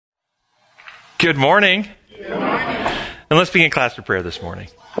Good morning. Good morning. And let's begin class of prayer this morning.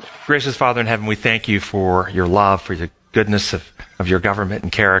 Gracious Father in heaven, we thank you for your love, for the goodness of your government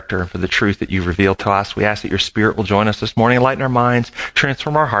and character, and for the truth that you've revealed to us. We ask that your Spirit will join us this morning, enlighten our minds,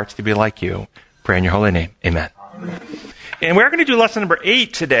 transform our hearts to be like you. Pray in your holy name. Amen. And we're going to do lesson number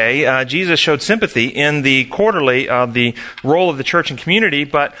 8 today. Jesus showed sympathy in the quarterly of the role of the church and community,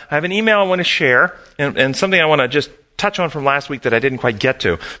 but I have an email I want to share and something I want to just touch on from last week that I didn't quite get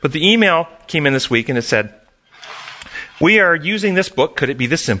to. But the email came in this week and it said, "We are using this book, Could It Be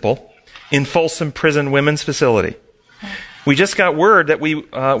This Simple, in Folsom Prison Women's Facility. We just got word that we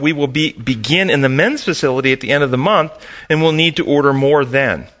will begin in the men's facility at the end of the month and we'll need to order more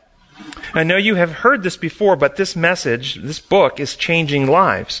then. I know you have heard this before, but this message, this book, is changing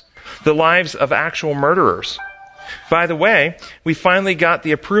lives. The lives of actual murderers. By the way, we finally got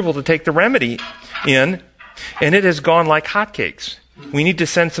the approval to take the remedy in, and it has gone like hotcakes. We need to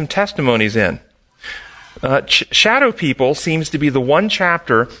send some testimonies in. Shadow People seems to be the one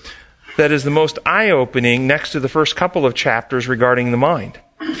chapter that is the most eye-opening next to the first couple of chapters regarding the mind.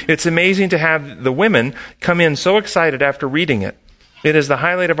 It's amazing to have the women come in so excited after reading it. It is the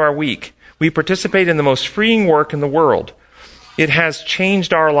highlight of our week. We participate in the most freeing work in the world. It has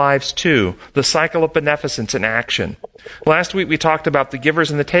changed our lives too, the cycle of beneficence in action. Last week we talked about the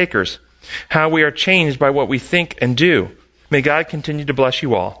givers and the takers, how we are changed by what we think and do. May God continue to bless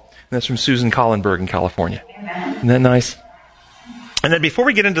you all." And that's from Susan Collenberg in California. Amen. Isn't that nice? And then before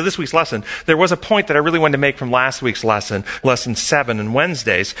we get into this week's lesson, there was a point that I really wanted to make from last week's lesson, lesson 7 and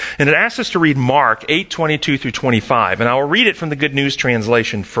Wednesdays. And it asked us to read Mark 8:22 through 25. And I will read it from the Good News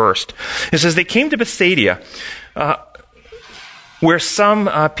translation first. It says, "They came to Bethsaida, where some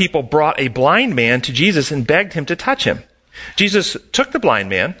people brought a blind man to Jesus and begged him to touch him. Jesus took the blind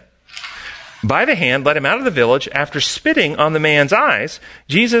man by the hand, led him out of the village. After spitting on the man's eyes,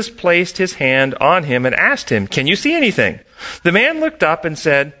 Jesus placed his hand on him and asked him, 'Can you see anything?' The man looked up and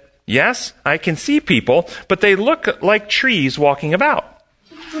said, 'Yes, I can see people, but they look like trees walking about.'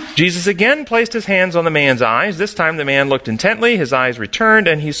 Jesus again placed his hands on the man's eyes. This time the man looked intently, his eyes returned,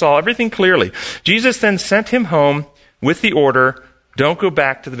 and he saw everything clearly. Jesus then sent him home with the order, 'Don't go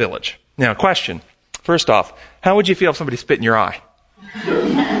back to the village.'" Now, question. First off, how would you feel if somebody spit in your eye?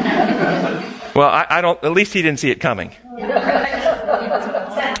 Well, I don't, at least he didn't see it coming.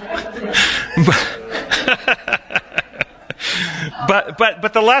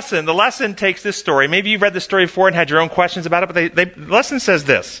 But the lesson takes this story. Maybe you've read the story before and had your own questions about it, but the lesson says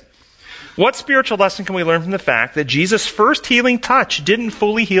this. What spiritual lesson can we learn from the fact that Jesus' first healing touch didn't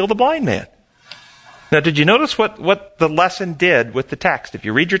fully heal the blind man? Now, did you notice what the lesson did with the text? If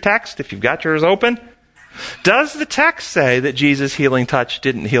you read your text, if you've got yours open, does the text say that Jesus' healing touch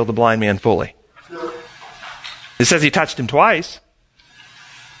didn't heal the blind man fully? It says he touched him twice.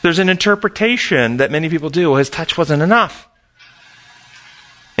 There's an interpretation that many people do. Well, his touch wasn't enough.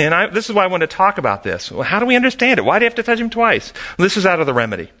 And this is why I want to talk about this. Well, how do we understand it? Why do you have to touch him twice? Well, this is out of the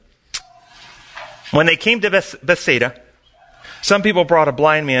remedy. When they came to Bethsaida, some people brought a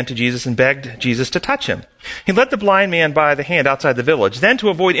blind man to Jesus and begged Jesus to touch him. He led the blind man by the hand outside the village. Then, to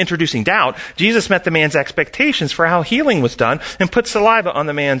avoid introducing doubt, Jesus met the man's expectations for how healing was done and put saliva on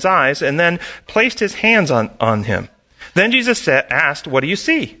the man's eyes and then placed his hands on him. Then Jesus asked, "What do you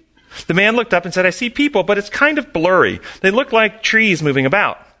see?" The man looked up and said, "I see people, but it's kind of blurry. They look like trees moving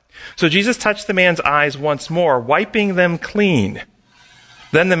about." So Jesus touched the man's eyes once more, wiping them clean.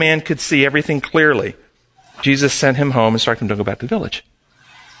 Then the man could see everything clearly. Jesus sent him home and instructed him to go back to the village.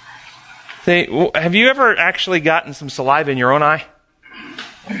 Have you ever actually gotten some saliva in your own eye?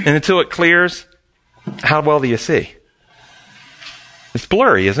 And until it clears, how well do you see? It's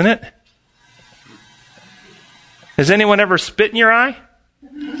blurry, isn't it? Has anyone ever spit in your eye?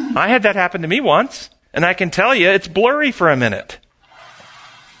 I had that happen to me once, and I can tell you it's blurry for a minute.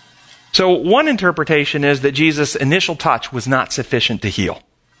 So one interpretation is that Jesus' initial touch was not sufficient to heal.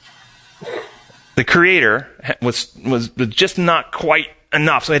 The Creator was just not quite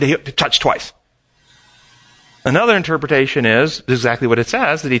enough, so he had to touch twice. Another interpretation is exactly what it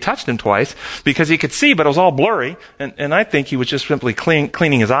says, that he touched him twice because he could see, but it was all blurry, and I think he was just simply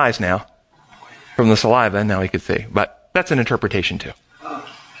cleaning his eyes now from the saliva, and now he could see. But that's an interpretation too.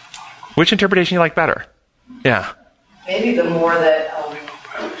 Which interpretation do you like better? Yeah. Maybe the more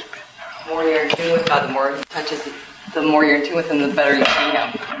you're in tune with God, the more he touches, the more you're in tune with him, the better you see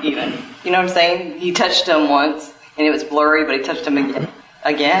him, even. You know what I'm saying? He touched him once, and it was blurry, but he touched him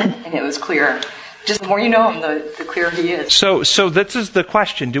again, and it was clear. Just the more you know him, the clearer he is. So this is the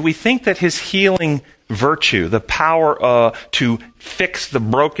question. Do we think that his healing virtue, the power to fix the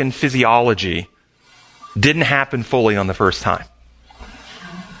broken physiology, didn't happen fully on the first time?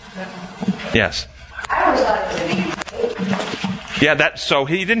 Yes. I always thought it was an easy. Yeah, so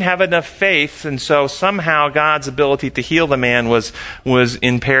he didn't have enough faith, and so somehow God's ability to heal the man was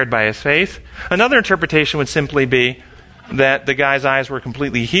impaired by his faith. Another interpretation would simply be that the guy's eyes were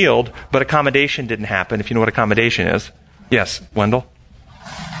completely healed, but accommodation didn't happen, if you know what accommodation is. Yes, Wendell?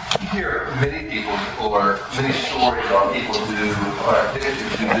 You hear many people or many stories about people who are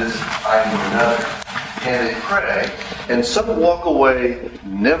addicted to this item or another, and they pray, and some walk away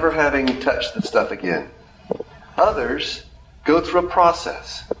never having touched the stuff again. Others go through a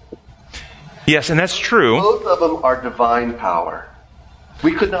process. Yes, and that's true. Both of them are divine power.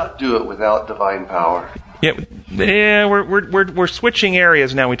 We could not do it without divine power. Yeah, we're switching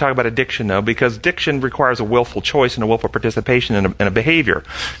areas now. We talk about addiction, though, because addiction requires a willful choice and a willful participation in a behavior.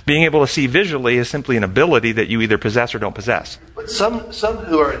 Being able to see visually is simply an ability that you either possess or don't possess. But some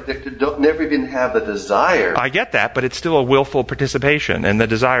who are addicted never even have the desire. I get that, but it's still a willful participation, and the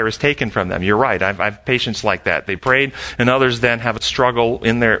desire is taken from them. You're right. I've patients like that. They prayed, and others then have a struggle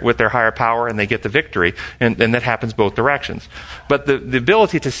with their higher power, and they get the victory, and that happens both directions. But the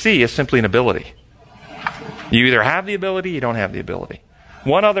ability to see is simply an ability. You either have the ability, you don't have the ability.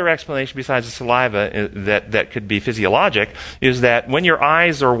 One other explanation besides the saliva that could be physiologic is that when your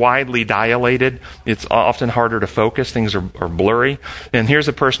eyes are widely dilated, it's often harder to focus. Things are blurry. And here's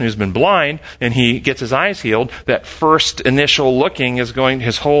a person who's been blind, and he gets his eyes healed. That first initial looking is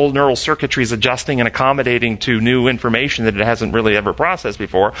his whole neural circuitry is adjusting and accommodating to new information that it hasn't really ever processed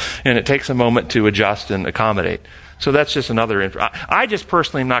before, and it takes a moment to adjust and accommodate. So that's just another... I just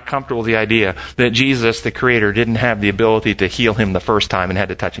personally am not comfortable with the idea that Jesus, the Creator, didn't have the ability to heal him the first time and had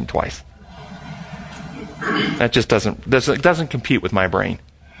to touch him twice. That just doesn't compute with my brain.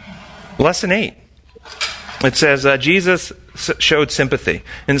 Lesson 8. It says, Jesus showed sympathy.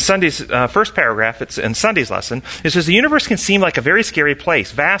 In Sunday's first paragraph, it's in Sunday's lesson, it says, the universe can seem like a very scary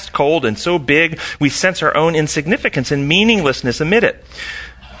place, vast, cold, and so big we sense our own insignificance and meaninglessness amid it.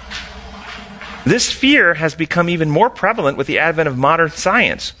 This fear has become even more prevalent with the advent of modern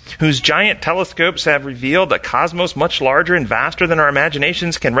science, whose giant telescopes have revealed a cosmos much larger and vaster than our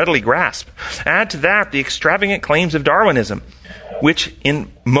imaginations can readily grasp. Add to that the extravagant claims of Darwinism, which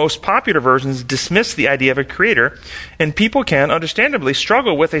in most popular versions dismiss the idea of a creator, and people can, understandably,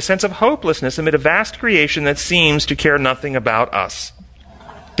 struggle with a sense of hopelessness amid a vast creation that seems to care nothing about us.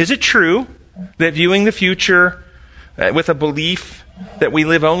 Is it true that viewing the future with a belief that we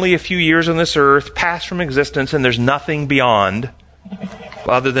live only a few years on this earth, pass from existence, and there's nothing beyond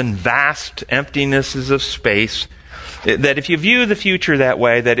other than vast emptinesses of space, that if you view the future that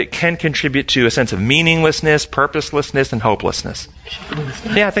way, that it can contribute to a sense of meaninglessness, purposelessness, and hopelessness?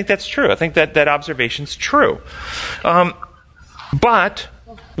 Yeah, I think that's true. I think that observation's true. But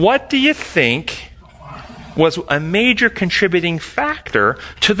what do you think was a major contributing factor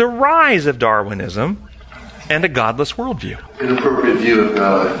to the rise of Darwinism and a godless worldview? Inappropriate view of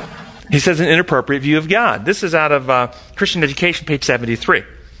God. He says an inappropriate view of God. This is out of Christian Education, page 73.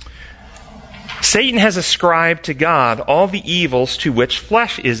 Satan has ascribed to God all the evils to which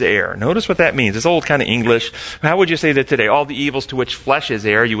flesh is heir. Notice what that means. It's old kind of English. How would you say that today? All the evils to which flesh is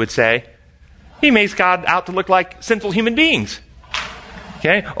heir, you would say. He makes God out to look like sinful human beings.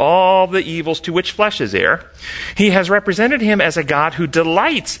 Okay? All the evils to which flesh is heir. He has represented him as a God who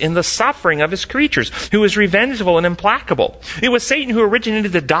delights in the suffering of his creatures, who is revengeful and implacable. It was Satan who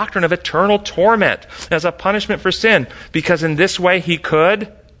originated the doctrine of eternal torment as a punishment for sin, because in this way he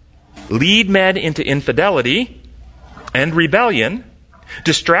could lead men into infidelity and rebellion,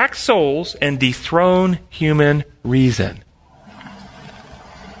 distract souls, and dethrone human reason.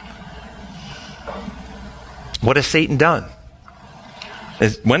 What has Satan done?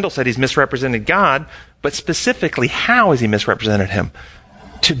 As Wendell said, he's misrepresented God, but specifically, how has he misrepresented him?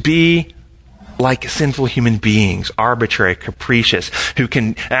 To be like sinful human beings, arbitrary, capricious, who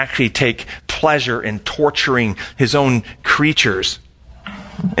can actually take pleasure in torturing his own creatures,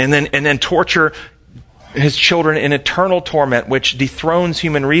 and then torture his children in eternal torment, which dethrones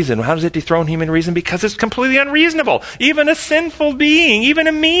human reason. How does it dethrone human reason? Because it's completely unreasonable. Even a sinful being, even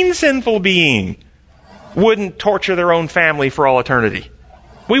a mean sinful being, wouldn't torture their own family for all eternity.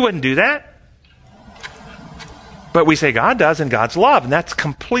 We wouldn't do that. But we say God does, and God's love, and that's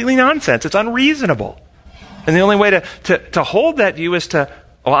completely nonsense. It's unreasonable. And the only way to hold that view is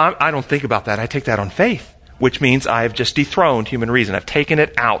I don't think about that. I take that on faith, which means I've just dethroned human reason. I've taken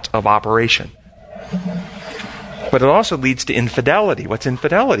it out of operation. But it also leads to infidelity. What's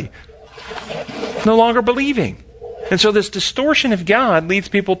infidelity? No longer believing. And so this distortion of God leads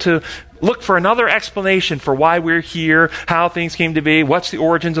people to look for another explanation for why we're here, how things came to be, what's the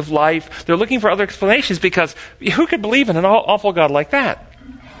origins of life. They're looking for other explanations because who could believe in an awful God like that?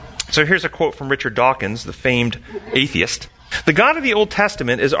 So here's a quote from Richard Dawkins, the famed atheist. The God of the Old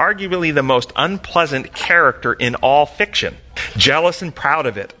Testament is arguably the most unpleasant character in all fiction. Jealous and proud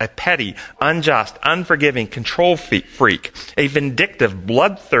of it, a petty, unjust, unforgiving control freak, a vindictive,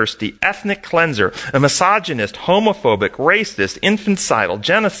 bloodthirsty, ethnic cleanser, a misogynist, homophobic, racist, infanticidal,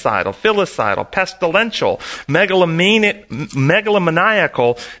 genocidal, filicidal, pestilential,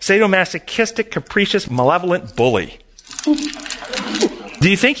 megalomaniacal, sadomasochistic, capricious, malevolent bully. Do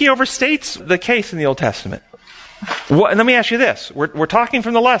you think he overstates the case in the Old Testament? Well, let me ask you this. We're talking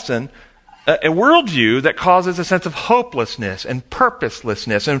from the lesson, a worldview that causes a sense of hopelessness and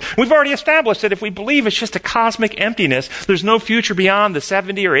purposelessness. And we've already established that if we believe it's just a cosmic emptiness, there's no future beyond the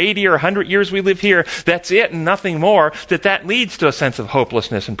 70 or 80 or 100 years we live here, that's it and nothing more, that leads to a sense of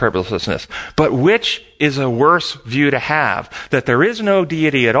hopelessness and purposelessness. But which is a worse view to have? That there is no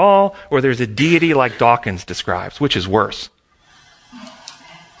deity at all, or there's a deity like Dawkins describes? Which is worse?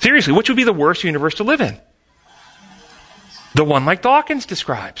 Seriously, which would be the worst universe to live in? The one like Dawkins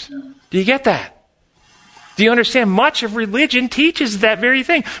describes. Do you get that? Do you understand? Much of religion teaches that very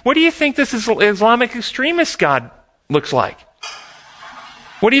thing. What do you think this Islamic extremist God looks like?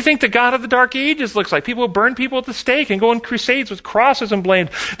 What do you think the God of the Dark Ages looks like? People who burn people at the stake and go on crusades with crosses and blamed.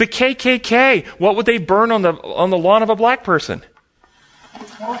 The KKK, what would they burn on the lawn of a black person?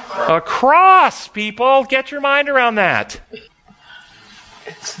 A cross, people. Get your mind around that.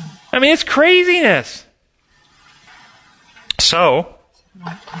 I mean, it's craziness. So,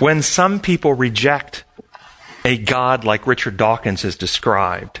 when some people reject a God like Richard Dawkins has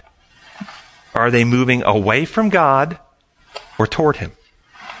described, are they moving away from God or toward Him?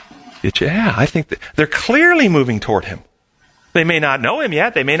 Yeah, I think that they're clearly moving toward Him. They may not know Him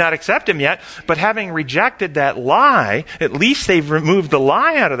yet, they may not accept Him yet, but having rejected that lie, at least they've removed the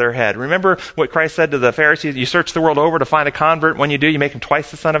lie out of their head. Remember what Christ said to the Pharisees, you search the world over to find a convert, when you do, you make him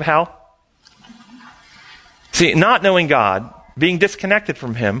twice the son of hell? See, not knowing God, being disconnected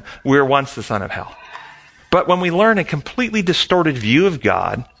from Him, we were once the son of hell. But when we learn a completely distorted view of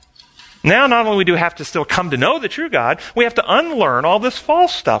God, now not only do we have to still come to know the true God, we have to unlearn all this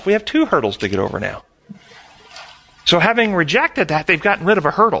false stuff. We have 2 hurdles to get over now. So having rejected that, they've gotten rid of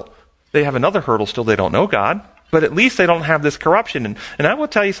a hurdle. They have another hurdle still, they don't know God, but at least they don't have this corruption. And I will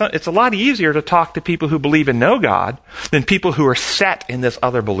tell you something, it's a lot easier to talk to people who believe and know God than people who are set in this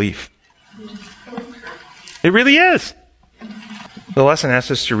other belief. It really is. The lesson asks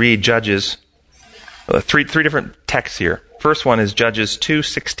us to read Judges, three different texts here. First one is Judges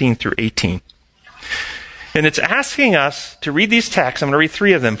 2:16 through 18. And it's asking us to read these texts. I'm going to read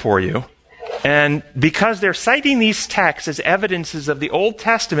 3 of them for you. And because they're citing these texts as evidences of the Old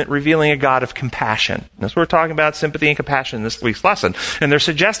Testament revealing a God of compassion. That's what we're talking about, sympathy and compassion in this week's lesson. And they're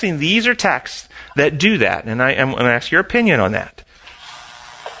suggesting these are texts that do that. And I'm going to ask your opinion on that.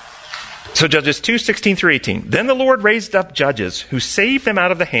 So Judges 2:16 through 18. Then the Lord raised up judges who saved them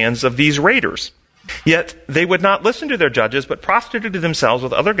out of the hands of these raiders. Yet they would not listen to their judges, but prostituted themselves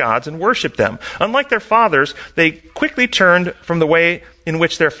with other gods and worshipped them. Unlike their fathers, they quickly turned from the way in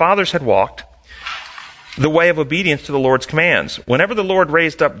which their fathers had walked, the way of obedience to the Lord's commands. Whenever the Lord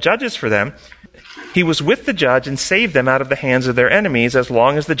raised up judges for them, He was with the judge and saved them out of the hands of their enemies as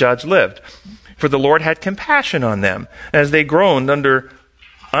long as the judge lived. For the Lord had compassion on them as they groaned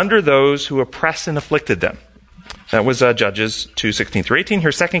under those who oppressed and afflicted them. That was Judges 2:16 through 18.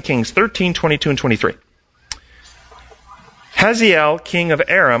 Here's 2 Kings 13:22 and 23. Hazael, king of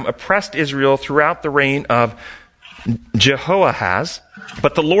Aram, oppressed Israel throughout the reign of Jehoahaz,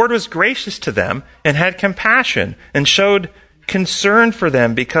 but the Lord was gracious to them and had compassion and showed concern for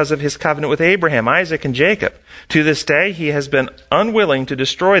them because of His covenant with Abraham, Isaac, and Jacob. To this day, He has been unwilling to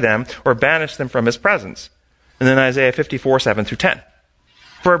destroy them or banish them from His presence. And then Isaiah 54:7 through 10.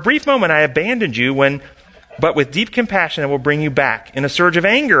 For a brief moment I abandoned you, but with deep compassion I will bring you back. In a surge of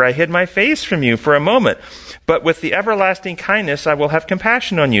anger I hid my face from you for a moment, but with the everlasting kindness I will have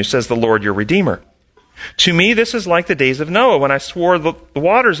compassion on you, says the Lord your Redeemer. To me this is like the days of Noah, when I swore the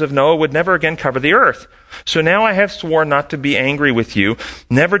waters of Noah would never again cover the earth. So now I have sworn not to be angry with you,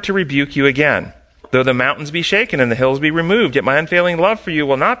 never to rebuke you again. Though the mountains be shaken and the hills be removed, yet my unfailing love for you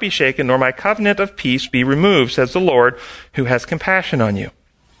will not be shaken, nor my covenant of peace be removed, says the Lord, who has compassion on you.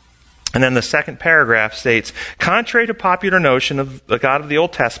 And then the second paragraph states, contrary to popular notion of the God of the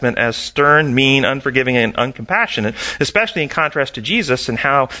Old Testament as stern, mean, unforgiving, and uncompassionate, especially in contrast to Jesus and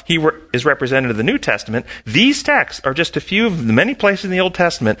how He is represented in the New Testament, these texts are just a few of the many places in the Old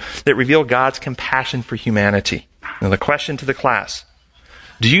Testament that reveal God's compassion for humanity. Now the question to the class,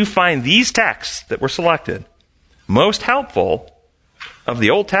 do you find these texts that were selected most helpful of the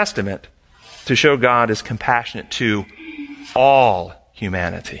Old Testament to show God is compassionate to all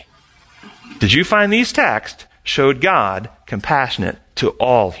humanity? Did you find these texts showed God compassionate to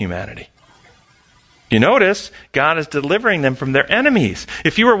all humanity? You notice God is delivering them from their enemies.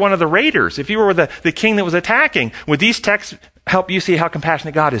 If you were one of the raiders, if you were the king that was attacking, would these texts help you see how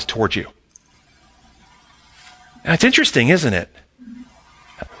compassionate God is towards you? That's interesting, isn't it?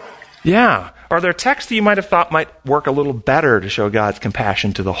 Yeah. Are there texts that you might have thought might work a little better to show God's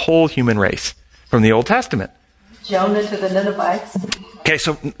compassion to the whole human race from the Old Testament? Jonah to the Ninevites. Okay,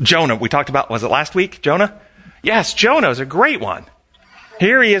 so Jonah, we talked about, was it last week, Jonah? Yes, Jonah is a great one.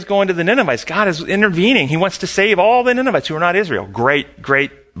 Here he is going to the Ninevites. God is intervening. He wants to save all the Ninevites who are not Israel. Great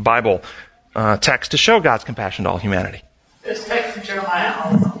Bible text to show God's compassion to all humanity. There's text in Jeremiah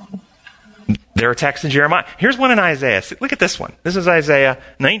also. There are texts in Jeremiah. Here's one in Isaiah. Look at this one. This is Isaiah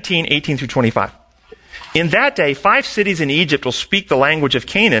 19, 18 through 25. In that day, 5 cities in Egypt will speak the language of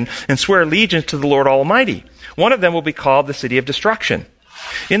Canaan and swear allegiance to the Lord Almighty. One of them will be called the City of Destruction.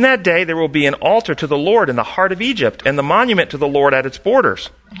 In that day, there will be an altar to the Lord in the heart of Egypt, and the monument to the Lord at its borders.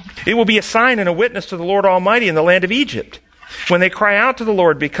 It will be a sign and a witness to the Lord Almighty in the land of Egypt. When they cry out to the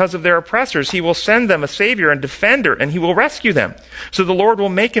Lord because of their oppressors, he will send them a savior and defender, and he will rescue them. So the Lord will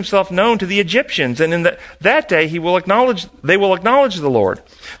make himself known to the Egyptians, and in that day they will acknowledge the Lord.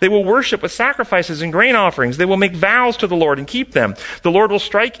 They will worship with sacrifices and grain offerings. They will make vows to the Lord and keep them. The Lord will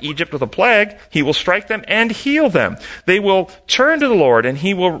strike Egypt with a plague. He will strike them and heal them. They will turn to the Lord, and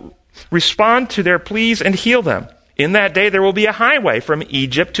he will respond to their pleas and heal them. In that day there will be a highway from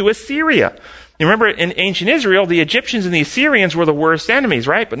Egypt to Assyria. You remember, in ancient Israel, the Egyptians and the Assyrians were the worst enemies,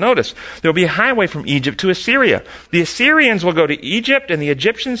 right? But notice, there will be a highway from Egypt to Assyria. The Assyrians will go to Egypt and the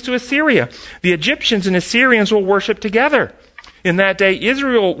Egyptians to Assyria. The Egyptians and Assyrians will worship together. In that day,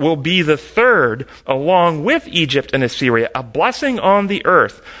 Israel will be the third, along with Egypt and Assyria, a blessing on the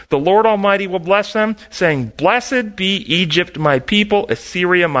earth. The Lord Almighty will bless them, saying, "Blessed be Egypt, my people,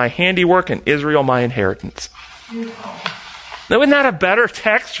 Assyria, my handiwork, and Israel, my inheritance." Now, isn't that a better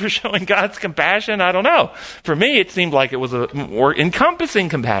text for showing God's compassion? I don't know. For me, it seemed like it was a more encompassing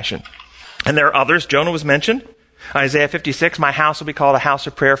compassion. And there are others. Jonah was mentioned. Isaiah 56, my house will be called a house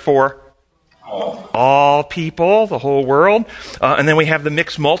of prayer for all people, the whole world. And then we have the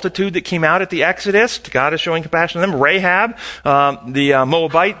mixed multitude that came out at the Exodus. God is showing compassion to them. Rahab, the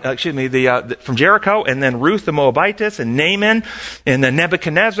Moabite, from Jericho, and then Ruth the Moabitess, and Naaman, and then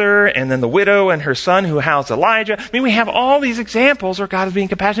Nebuchadnezzar, and then the widow and her son who housed Elijah. I mean, we have all these examples where God is being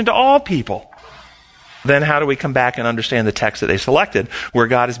compassionate to all people. Then how do we come back and understand the text that they selected, where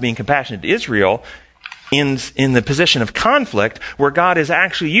God is being compassionate to Israel in the position of conflict, where God is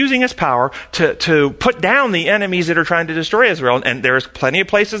actually using his power to put down the enemies that are trying to destroy Israel? And there's plenty of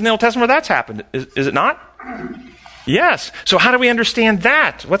places in the Old Testament where that's happened. Is it not? Yes. So how do we understand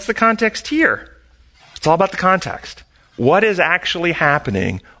that? What's the context here? It's all about the context. What is actually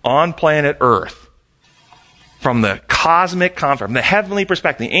happening on planet Earth from the cosmic conflict, from the heavenly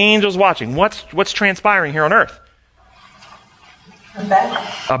perspective, the angels watching? What's transpiring here on Earth?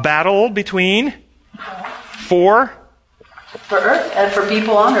 A battle between for Earth and for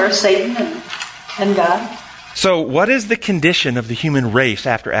people on Earth, Satan and God. So what is the condition of the human race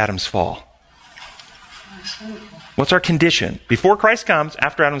after Adam's fall? What's our condition? Before Christ comes,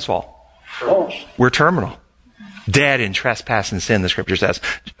 after Adam's fall? We're terminal. Dead in trespass and sin, the scripture says.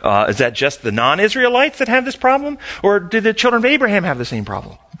 Is that just the non-Israelites that have this problem? Or did the children of Abraham have the same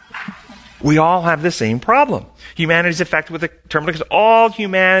problem? We all have the same problem. Humanity is affected with a terminal because all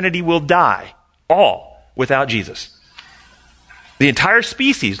humanity will die. All without Jesus. The entire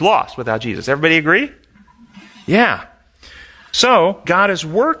species lost without Jesus. Everybody agree? Yeah. So, God is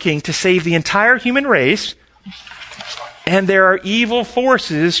working to save the entire human race, and there are evil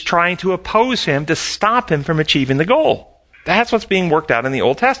forces trying to oppose him to stop him from achieving the goal. That's what's being worked out in the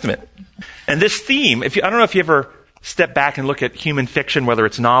Old Testament. And this theme, I don't know if you ever step back and look at human fiction, whether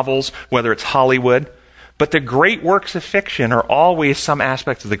it's novels, whether it's Hollywood, but the great works of fiction are always some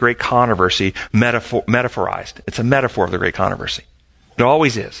aspects of the great controversy metaphorized. It's a metaphor of the great controversy. It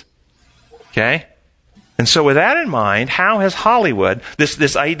always is. Okay? And so with that in mind, how has Hollywood,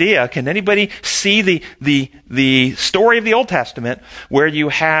 this idea, can anybody see the story of the Old Testament where you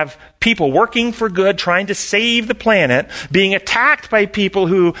have people working for good, trying to save the planet, being attacked by people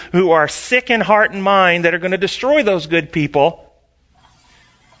who are sick in heart and mind that are going to destroy those good people,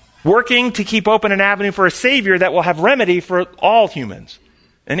 working to keep open an avenue for a Savior that will have remedy for all humans?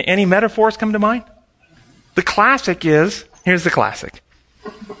 And any metaphors come to mind? The classic is, here's the classic.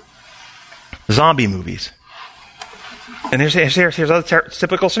 Zombie movies. And here's how the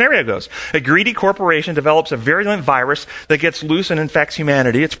typical scenario goes. A greedy corporation develops a virulent virus that gets loose and infects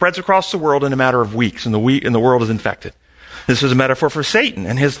humanity. It spreads across the world in a matter of weeks, and the world is infected. This was a metaphor for Satan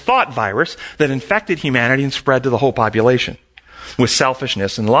and his thought virus that infected humanity and spread to the whole population, with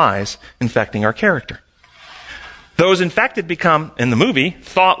selfishness and lies infecting our character. Those infected become, in the movie,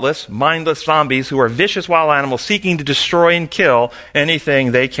 thoughtless, mindless zombies who are vicious wild animals seeking to destroy and kill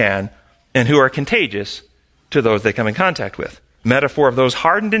anything they can, and who are contagious to those they come in contact with. Metaphor of those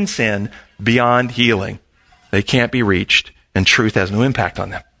hardened in sin beyond healing. They can't be reached, and truth has no impact on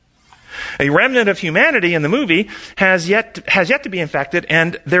them. A remnant of humanity in the movie has yet to be infected,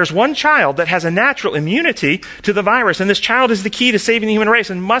 and there's one child that has a natural immunity to the virus, and this child is the key to saving the human race,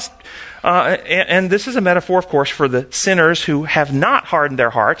 and this is a metaphor, of course, for the sinners who have not hardened their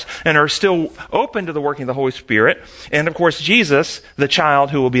hearts and are still open to the working of the Holy Spirit, and of course Jesus, the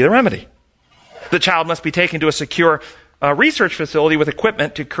child who will be the remedy. The child must be taken to a secure research facility with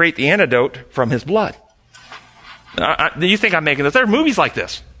equipment to create the antidote from his blood. You think I'm making this? There are movies like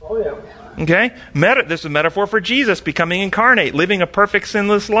this. Oh, yeah. Okay? This is a metaphor for Jesus becoming incarnate, living a perfect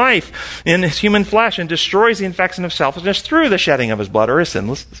sinless life in his human flesh, and destroys the infection of selfishness through the shedding of his blood or his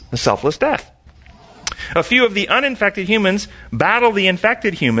selfless death. A few of the uninfected humans battle the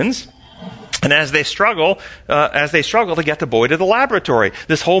infected humans, and as they struggle to get the boy to the laboratory.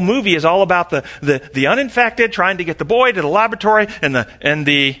 This whole movie is all about the uninfected trying to get the boy to the laboratory, and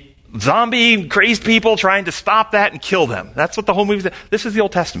the zombie crazed people trying to stop that and kill them. That's what the whole movie is. This is the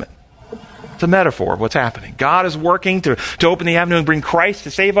Old Testament. It's a metaphor of what's happening. God is working to open the avenue and bring Christ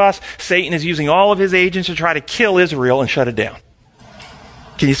to save us. Satan is using all of his agents to try to kill Israel and shut it down.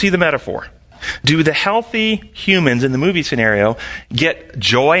 Can you see the metaphor? Do the healthy humans in the movie scenario get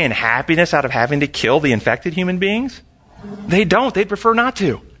joy and happiness out of having to kill the infected human beings? They don't. They'd prefer not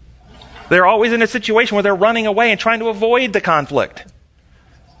to. They're always in a situation where they're running away and trying to avoid the conflict.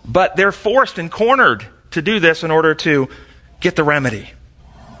 But they're forced and cornered to do this in order to get the remedy.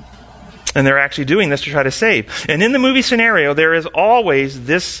 And they're actually doing this to try to save. And in the movie scenario, there is always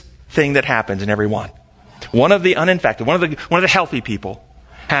this thing that happens in every one. One of the uninfected, one of the healthy people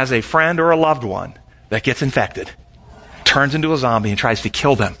has a friend or a loved one that gets infected, turns into a zombie and tries to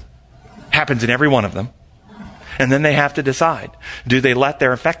kill them. Happens in every one of them. And then they have to decide. Do they let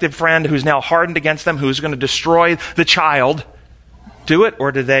their infected friend, who's now hardened against them, who's going to destroy the child, do it?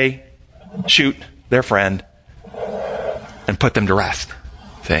 Or do they shoot their friend and put them to rest?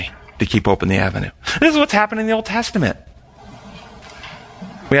 See? To keep open the avenue. This is what's happening in the Old Testament.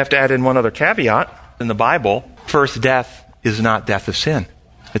 We have to add in one other caveat. In the Bible, first death is not death of sin.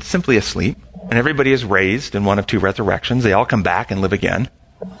 It's simply a sleep. And everybody is raised in one of two resurrections. They all come back and live again.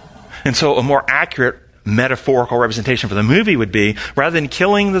 And so a more accurate metaphorical representation for the movie would be, rather than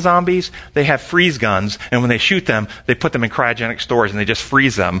killing the zombies, they have freeze guns, and when they shoot them, they put them in cryogenic storage and they just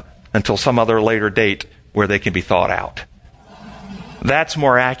freeze them until some other later date where they can be thawed out. That's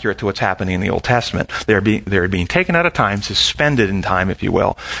more accurate to what's happening in the Old Testament. They're being taken out of time, suspended in time, if you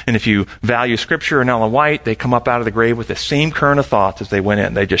will. And if you value Scripture and Ellen White, they come up out of the grave with the same current of thoughts as they went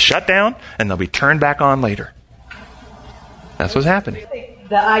in. They just shut down, and they'll be turned back on later. That's what's happening.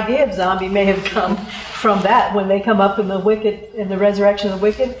 The idea of zombie may have come from that. When they come up in the resurrection of the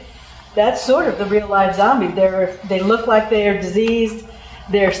wicked, that's sort of the real life zombie. They look like they are diseased.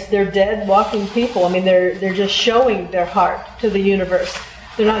 They're dead walking people. I mean, they're just showing their heart to the universe.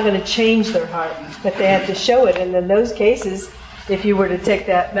 They're not going to change their heart, but they have to show it. And in those cases, if you were to take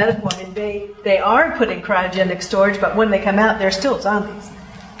that metaphor, they are put in cryogenic storage, but when they come out, they're still zombies.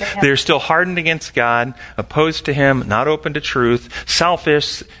 They're still hardened against God, opposed to Him, not open to truth,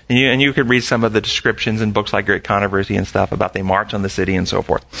 selfish. And you could read some of the descriptions in books like Great Controversy and stuff about they march on the city and so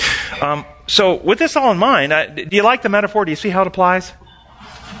forth. So with this all in mind, do you like the metaphor? Do you see how it applies?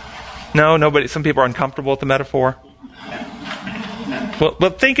 No, nobody. Some people are uncomfortable with the metaphor. Well,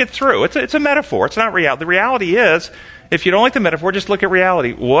 think it through. It's a metaphor. It's not reality. The reality is, if you don't like the metaphor, just look at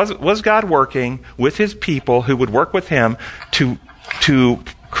reality. Was God working with His people who would work with Him to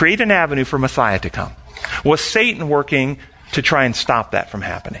create an avenue for Messiah to come? Was Satan working to try and stop that from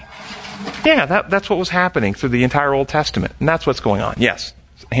happening? Yeah, that's what was happening through the entire Old Testament, and that's what's going on. Yes,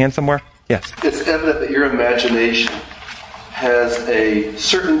 hand somewhere. Yes. It's evident that your imagination has a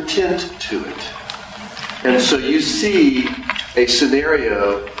certain tint to it. And so you see a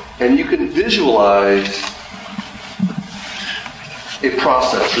scenario and you can visualize a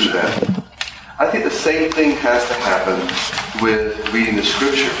process through that. I think the same thing has to happen with reading the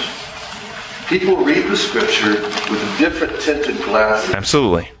Scriptures. People read the Scripture with different tinted glasses.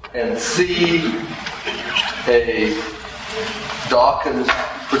 Absolutely. And see a Dawkins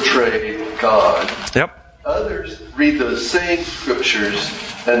portrayed God. Yep. Others read those same Scriptures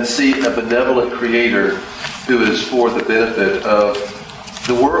and see a benevolent Creator who is for the benefit of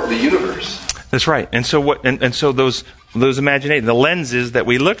the world, the universe. That's right. And so those Those imagination, the lenses that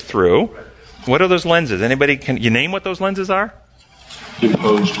we look through. What are those lenses? Anybody, can you name what those lenses are?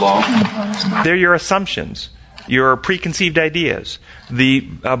 Imposed law. They're your assumptions, your preconceived ideas, the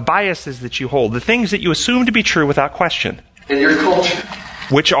biases that you hold, the things that you assume to be true without question. And your culture.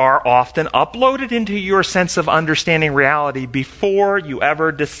 Which are often uploaded into your sense of understanding reality before you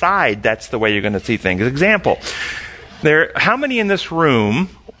ever decide that's the way you're going to see things. Example, how many in this room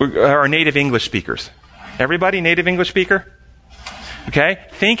are native English speakers? Everybody native English speaker? Okay?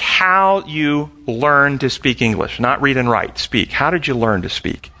 Think how you learn to speak English. Not read and write. Speak. How did you learn to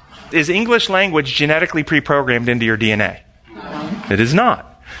speak? Is English language genetically pre-programmed into your DNA? No. It is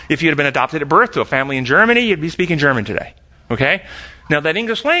not. If you had been adopted at birth to a family in Germany, you'd be speaking German today. Okay? Now, that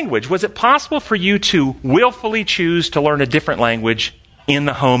English language, was it possible for you to willfully choose to learn a different language in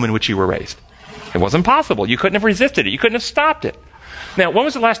the home in which you were raised? It wasn't possible. You couldn't have resisted it. You couldn't have stopped it. Now, when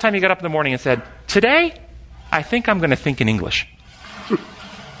was the last time you got up in the morning and said, today, I think I'm going to think in English?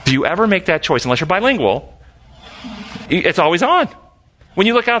 Do you ever make that choice? Unless you're bilingual, it's always on. When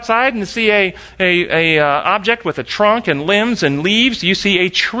you look outside and see a object with a trunk and limbs and leaves, you see a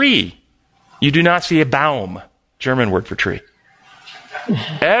tree. You do not see a Baum, German word for tree.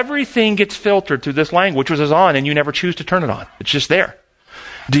 Everything gets filtered through this language, which is on, and you never choose to turn it on. It's just there.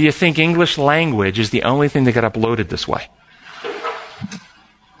 Do you think English language is the only thing that got uploaded this way?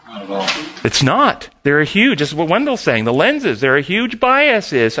 Not at all. It's not. They're huge. This is what Wendell's saying. The lenses, there are huge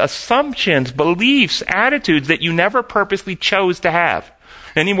biases, assumptions, beliefs, attitudes that you never purposely chose to have.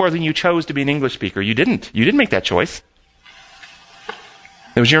 Any more than you chose to be an English speaker. You didn't. You didn't make that choice.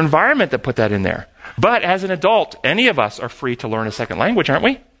 It was your environment that put that in there. But as an adult, any of us are free to learn a second language, aren't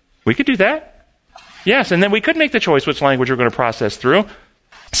we? We could do that. Yes, and then we could make the choice which language we're going to process through.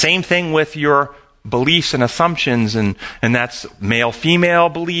 Same thing with your beliefs and assumptions, and that's male-female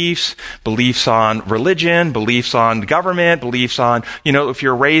beliefs, beliefs on religion, beliefs on government, beliefs on, if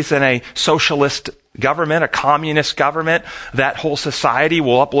you're raised in a socialist government, a communist government, that whole society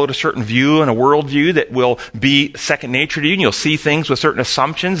will upload a certain view and a worldview that will be second nature to you, and you'll see things with certain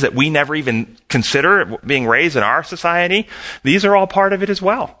assumptions that we never even consider being raised in our society. These are all part of it as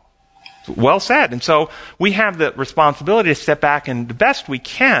well. Well said. And so we have the responsibility to step back and the best we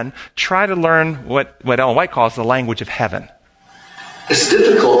can try to learn what Ellen White calls the language of heaven. It's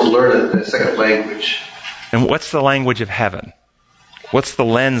difficult to learn a second language. And what's the language of heaven? What's the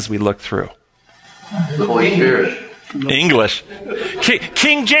lens we look through? The Holy Spirit. English.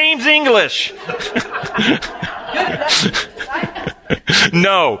 King James English.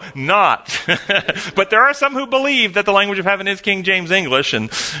 No, not. But there are some who believe that the language of heaven is King James English, and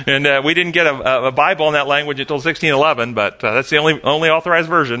we didn't get a Bible in that language until 1611, but that's the only authorized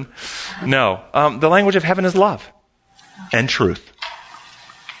version. No. The language of heaven is love and truth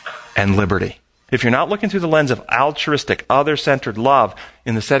and liberty. If you're not looking through the lens of altruistic, other-centered love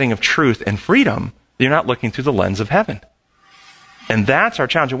in the setting of truth and freedom, you're not looking through the lens of heaven. And that's our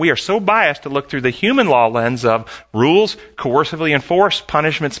challenge. We are so biased to look through the human law lens of rules, coercively enforced,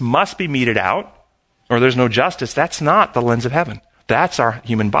 punishments must be meted out, or there's no justice. That's not the lens of heaven. That's our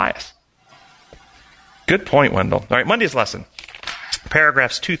human bias. Good point, Wendell. All right, Monday's lesson.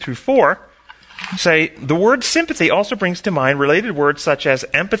 Paragraphs 2 through 4 say, the word sympathy also brings to mind related words such as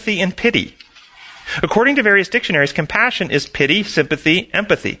empathy and pity. According to various dictionaries, compassion is pity, sympathy,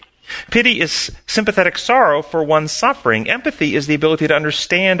 empathy. Pity is sympathetic sorrow for one's suffering. Empathy is the ability to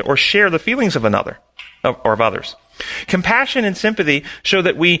understand or share the feelings of another, or of others. Compassion and sympathy show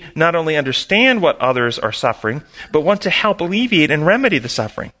that we not only understand what others are suffering, but want to help alleviate and remedy the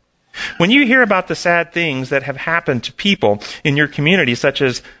suffering. When you hear about the sad things that have happened to people in your community, such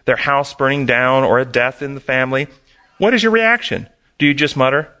as their house burning down or a death in the family, what is your reaction? Do you just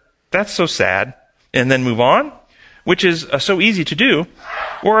mutter, "That's so sad," and then move on? Which is so easy to do,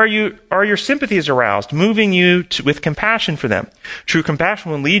 or are your sympathies aroused, moving you with compassion for them? True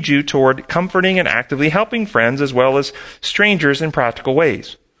compassion will lead you toward comforting and actively helping friends as well as strangers in practical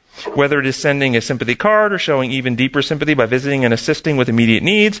ways. Whether it is sending a sympathy card or showing even deeper sympathy by visiting and assisting with immediate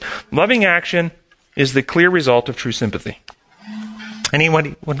needs, loving action is the clear result of true sympathy.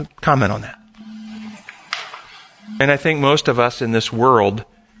 Anyone want to comment on that? And I think most of us in this world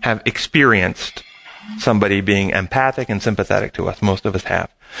have experienced somebody being empathic and sympathetic to us. Most of us have.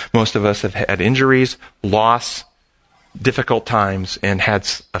 Most of us have had injuries, loss, difficult times, and had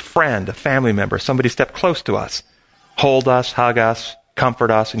a friend, a family member, somebody step close to us, hold us, hug us,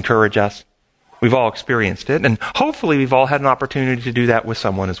 comfort us, encourage us. We've all experienced it, and hopefully we've all had an opportunity to do that with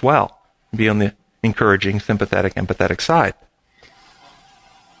someone as well. Be on the encouraging, sympathetic, empathetic side.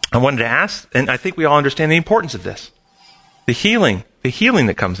 I wanted to ask, and I think we all understand the importance of this. The healing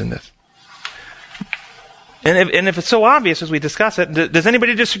that comes in this. And if it's so obvious as we discuss it, does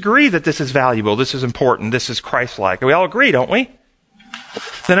anybody disagree that this is valuable, this is important, this is Christ-like? We all agree, don't we?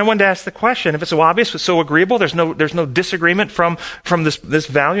 Then I wanted to ask the question, if it's so obvious, it's so agreeable, there's no disagreement from this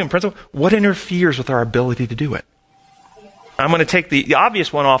value and principle, what interferes with our ability to do it? I'm going to take the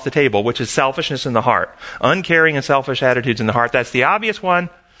obvious one off the table, which is selfishness in the heart. Uncaring and selfish attitudes in the heart. That's the obvious one.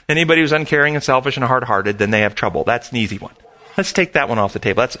 Anybody who's uncaring and selfish and hard-hearted, then they have trouble. That's an easy one. Let's take that one off the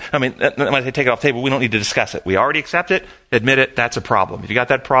table. When I say take it off the table, we don't need to discuss it. We already accept it, admit it, that's a problem. If you got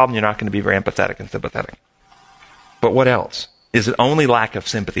that problem, you're not going to be very empathetic and sympathetic. But what else? Is it only lack of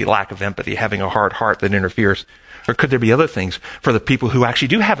sympathy, lack of empathy, having a hard heart that interferes? Or could there be other things for the people who actually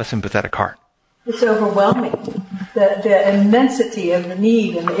do have a sympathetic heart? It's overwhelming. The immensity of the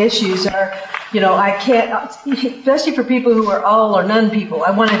need and the issues are, I can't, especially for people who are all or none people.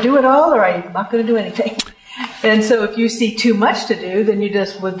 I want to do it all or I'm not going to do anything. And so if you see too much to do, then you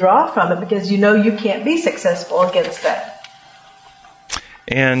just withdraw from it because you know you can't be successful against that.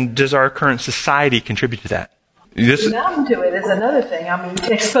 And does our current society contribute to that? Numb to it is another thing.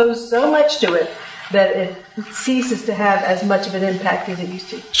 Exposed so much to it that it ceases to have as much of an impact as it used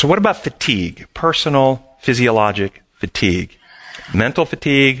to. So what about fatigue? Personal, physiologic fatigue. Mental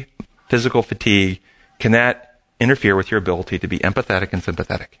fatigue, physical fatigue. Can that interfere with your ability to be empathetic and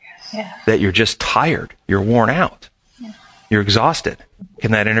sympathetic? Yeah. That you're just tired. You're worn out. Yeah. You're exhausted.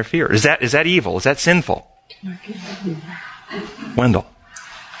 Can that interfere? Is that evil? Is that sinful? Wendell.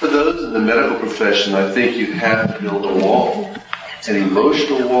 For those in the medical profession, I think you have to build a wall, an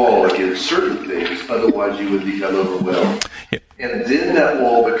emotional wall against certain things, otherwise you would become overwhelmed. Yep. And then that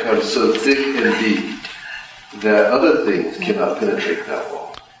wall becomes so thick and deep that other things cannot penetrate that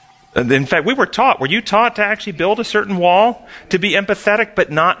wall. In fact, were you taught to actually build a certain wall, to be empathetic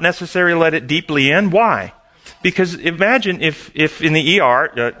but not necessarily let it deeply in? Why? Because imagine if in the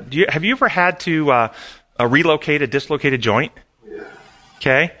ER, have you ever had to relocate a dislocated joint? Yeah.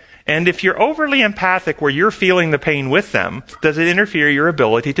 Okay? And if you're overly empathic where you're feeling the pain with them, does it interfere your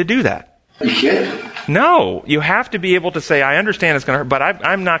ability to do that? You can't. No, you have to be able to say, I understand it's going to hurt, but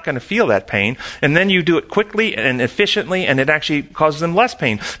I'm not going to feel that pain. And then you do it quickly and efficiently, and it actually causes them less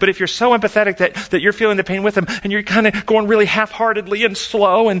pain. But if you're so empathetic that you're feeling the pain with them, and you're kind of going really half-heartedly and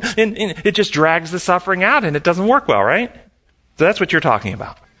slow, and it just drags the suffering out, and it doesn't work well, right? So that's what you're talking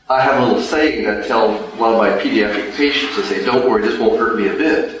about. I have a little saying I tell a lot of my pediatric patients. I say, don't worry, this won't hurt me a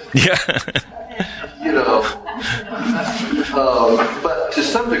bit. Yeah. But to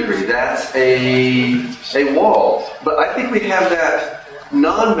some degree, that's a wall. But I think we have that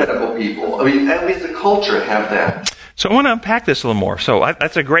non-medical people. And we as a culture have that. So I want to unpack this a little more. So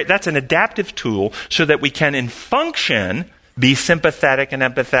that's an adaptive tool so that we can, in function, be sympathetic and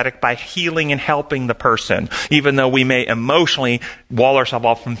empathetic by healing and helping the person. Even though we may emotionally wall ourselves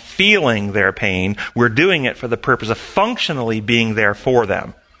off from feeling their pain, we're doing it for the purpose of functionally being there for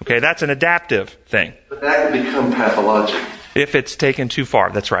them. Okay, that's an adaptive thing. But that can become pathologic. If it's taken too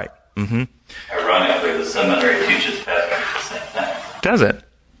far, that's right. Mm-hmm. Ironically, the seminary teaches pathology the same thing. Does it?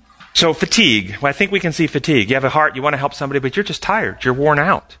 So fatigue. Well, I think we can see fatigue. You have a heart, you want to help somebody, but you're just tired. You're worn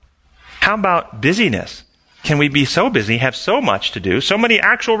out. How about busyness? Can we be so busy, have so much to do, so many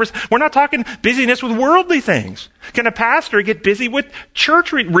we're not talking busyness with worldly things. Can a pastor get busy with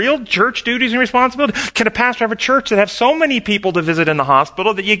real church duties and responsibilities? Can a pastor have a church that has so many people to visit in the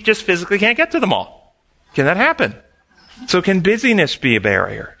hospital that you just physically can't get to them all? Can that happen? So can busyness be a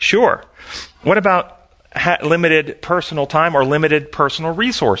barrier? Sure. What about limited personal time or limited personal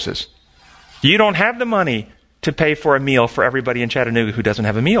resources? You don't have the money to pay for a meal for everybody in Chattanooga who doesn't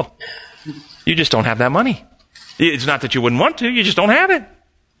have a meal. You just don't have that money. It's not that you wouldn't want to, you just don't have it.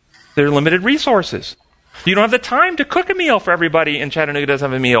 There are limited resources. You don't have the time to cook a meal for everybody in Chattanooga who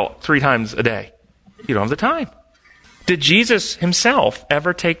doesn't have a meal 3 times a day. You don't have the time. Did Jesus himself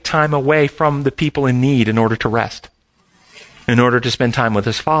ever take time away from the people in need in order to rest? In order to spend time with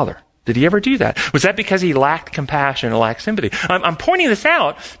his Father? Did he ever do that? Was that because he lacked compassion or lacked sympathy? I'm pointing this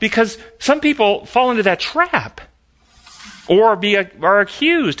out because some people fall into that trap. Or are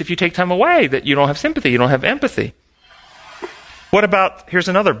accused if you take time away that you don't have sympathy, you don't have empathy. What about, here's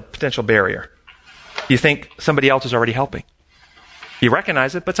another potential barrier. You think somebody else is already helping. You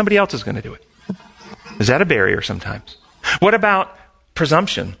recognize it, but somebody else is going to do it. Is that a barrier sometimes? What about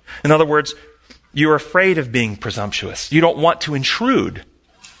presumption? In other words, you're afraid of being presumptuous. You don't want to intrude.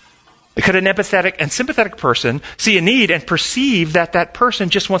 Could an empathetic and sympathetic person see a need and perceive that that person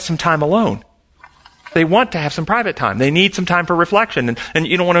just wants some time alone? They want to have some private time. They need some time for reflection, and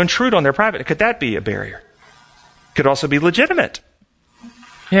you don't want to intrude on their private. Could that be a barrier? Could also be legitimate.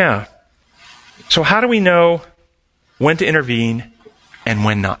 Yeah. So how do we know when to intervene and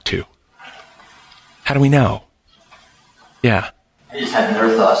when not to? How do we know? Yeah. I just had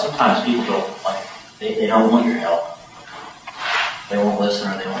another thought. Sometimes people don't like, they don't want your help. They won't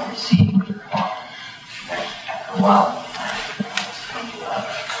listen or they won't receive what you're talking. After a while,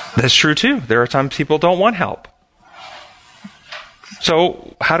 that's true too. There are times people don't want help.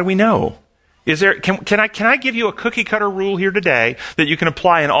 So how do we know? Can I give you a cookie cutter rule here today that you can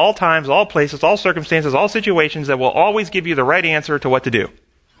apply in all times, all places, all circumstances, all situations that will always give you the right answer to what to do?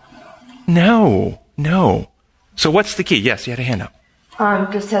 No. So what's the key? Yes, you had a hand up.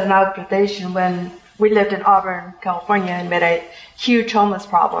 Just had an observation when we lived in Auburn, California, and met a huge homeless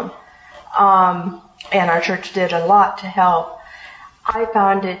problem. And our church did a lot to help. I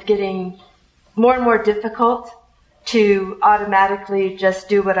found it getting more and more difficult to automatically just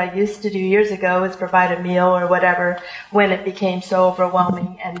do what I used to do years ago, is provide a meal or whatever, when it became so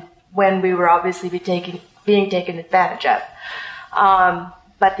overwhelming and when we were obviously being taken advantage of.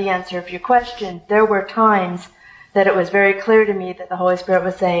 But the answer of your question, there were times that it was very clear to me that the Holy Spirit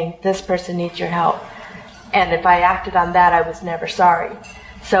was saying, this person needs your help. And if I acted on that, I was never sorry.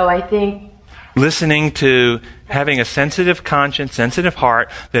 So I think listening to having a sensitive conscience, sensitive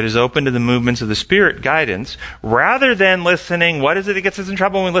heart that is open to the movements of the Spirit guidance, rather than listening, what is it that gets us in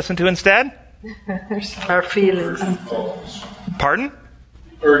trouble when we listen to instead? Our feelings. Pardon?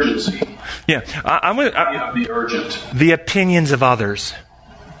 Urgency. Yeah. Be urgent. The opinions of others.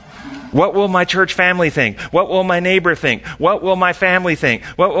 What will my church family think? What will my neighbor think? What will my family think?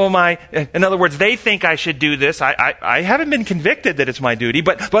 In other words, they think I should do this. I haven't been convicted that it's my duty,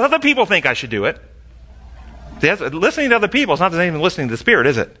 but other people think I should do it. Listening to other people is not the same as listening to the Spirit,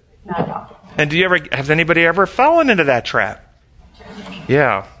 is it? No. And has anybody ever fallen into that trap?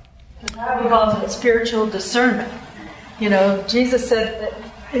 Yeah. The Bible calls it spiritual discernment. Jesus said,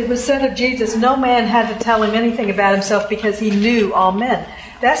 it was said of Jesus, no man had to tell him anything about himself because he knew all men.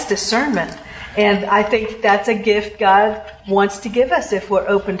 That's discernment. And I think that's a gift God wants to give us if we're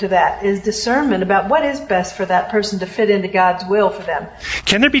open to that, is discernment about what is best for that person to fit into God's will for them.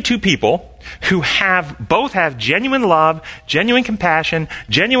 Can there be two people who both have genuine love, genuine compassion,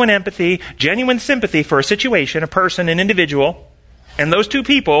 genuine empathy, genuine sympathy for a situation, a person, an individual, and those two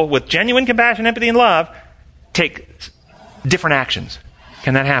people with genuine compassion, empathy, and love take different actions?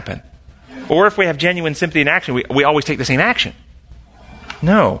 Can that happen? Or if we have genuine sympathy and action, we always take the same action?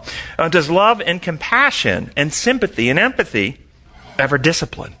 No. Does love and compassion and sympathy and empathy ever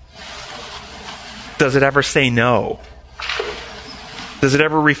discipline? Does it ever say no? Does it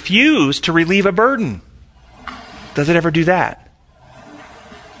ever refuse to relieve a burden? Does it ever do that?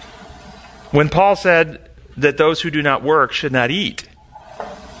 When Paul said that those who do not work should not eat,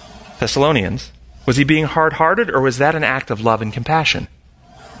 Thessalonians, was he being hard-hearted, or was that an act of love and compassion?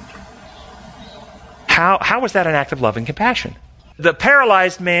 How was that an act of love and compassion? The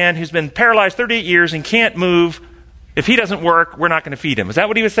paralyzed man who's been paralyzed 38 years and can't move, if he doesn't work, we're not going to feed him. Is that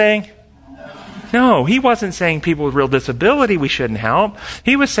what he was saying? No, he wasn't saying people with real disability we shouldn't help.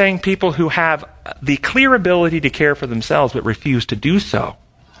 He was saying people who have the clear ability to care for themselves but refuse to do so.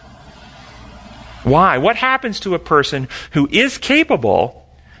 Why? What happens to a person who is capable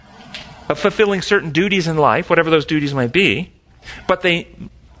of fulfilling certain duties in life, whatever those duties might be, but they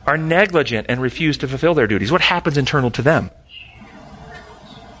are negligent and refuse to fulfill their duties? What happens internal to them?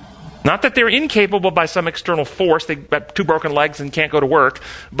 Not that they're incapable by some external force, they've got two broken legs and can't go to work,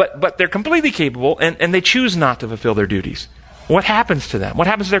 but they're completely capable and they choose not to fulfill their duties. What happens to them? What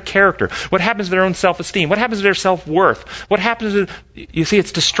happens to their character? What happens to their own self-esteem? What happens to their self-worth? What happens to, you see,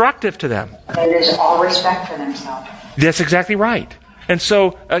 it's destructive to them. They lose all respect for themselves. That's exactly right. And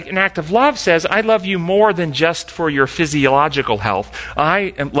so an act of love says, I love you more than just for your physiological health.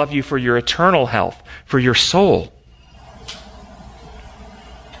 I love you for your eternal health, for your soul.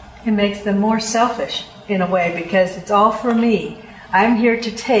 It makes them more selfish in a way because it's all for me. I'm here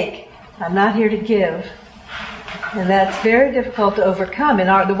to take. I'm not here to give. And that's very difficult to overcome.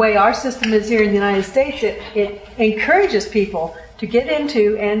 And the way our system is here in the United States, it encourages people to get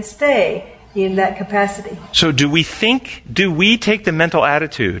into and stay in that capacity. So do we take the mental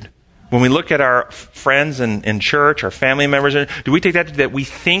attitude when we look at our friends in church, our family members, do we take that we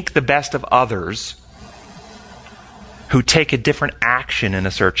think the best of others who take a different action in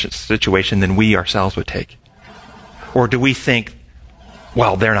a certain situation than we ourselves would take? Or do we think,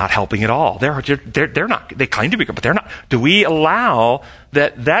 well, they're not helping at all. They're not. They claim to be good, but they're not. Do we allow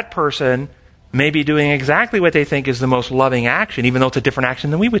that person may be doing exactly what they think is the most loving action, even though it's a different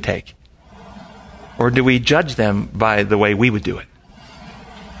action than we would take? Or do we judge them by the way we would do it?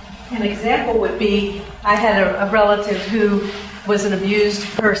 An example would be, I had a relative who was an abused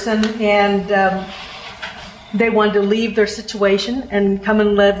person, and they wanted to leave their situation and come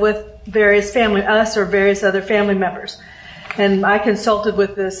and live with various us or various other family members. And I consulted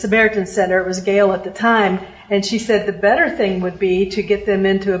with the Samaritan Center. It was Gail at the time. And she said the better thing would be to get them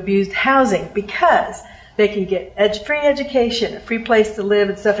into abused housing because they can get free education, a free place to live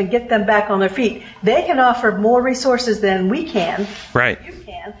and stuff, and get them back on their feet. They can offer more resources than we can. Right. You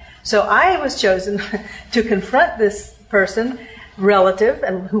can. So I was chosen to confront this person, relative,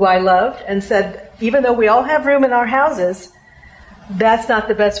 and who I loved, and said, even though we all have room in our houses, that's not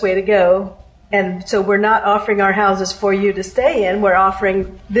the best way to go. And so we're not offering our houses for you to stay in. We're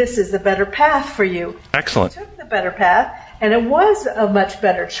offering this is the better path for you. Excellent. She took the better path, and it was a much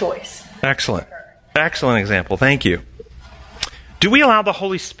better choice. Excellent. Excellent example. Thank you. Do we allow the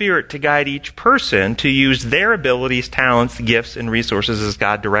Holy Spirit to guide each person to use their abilities, talents, gifts, and resources as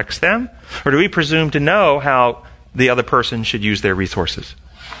God directs them? Or do we presume to know how the other person should use their resources?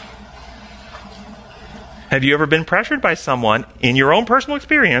 Have you ever been pressured by someone in your own personal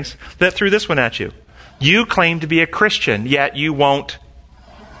experience that threw this one at you? You claim to be a Christian, yet you won't.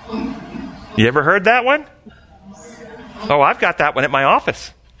 You ever heard that one? Oh, I've got that one at my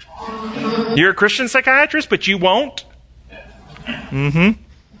office. You're a Christian psychiatrist, but you won't? Mm-hmm.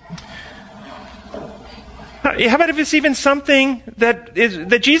 How about if it's even something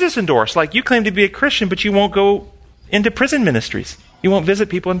that Jesus endorsed? Like you claim to be a Christian, but you won't go into prison ministries. You won't visit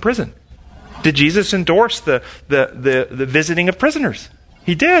people in prison. Did Jesus endorse the visiting of prisoners?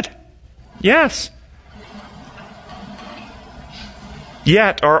 He did. Yes.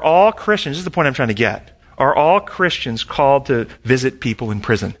 Yet, are all Christians, this is the point I'm trying to get, are all Christians called to visit people in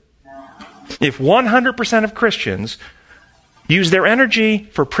prison? If 100% of Christians use their energy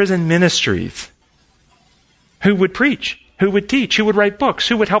for prison ministries, who would preach? Who would teach? Who would write books?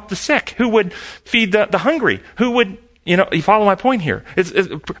 Who would help the sick? Who would feed the hungry? Who would, you follow my point here.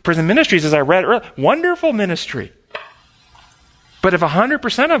 Prison ministries, as I read earlier, wonderful ministry. But if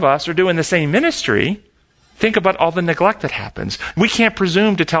 100% of us are doing the same ministry, think about all the neglect that happens. We can't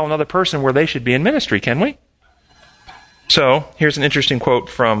presume to tell another person where they should be in ministry, can we? So, here's an interesting quote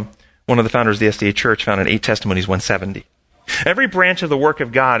from one of the founders of the SDA Church, found in 8 Testimonies 170. Every branch of the work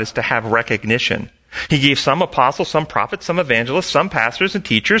of God is to have recognition. He gave some apostles, some prophets, some evangelists, some pastors and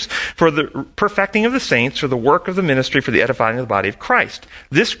teachers for the perfecting of the saints, for the work of the ministry, for the edifying of the body of Christ.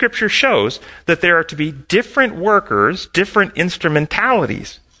 This scripture shows that there are to be different workers, different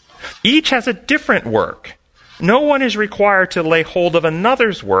instrumentalities. Each has a different work. No one is required to lay hold of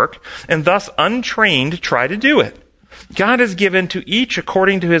another's work and thus untrained try to do it. God has given to each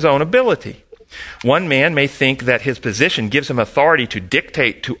according to his own ability. One man may think that his position gives him authority to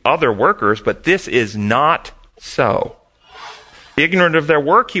dictate to other workers, but this is not so. Ignorant of their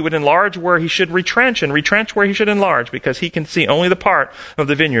work, he would enlarge where he should retrench, and retrench where he should enlarge, because he can see only the part of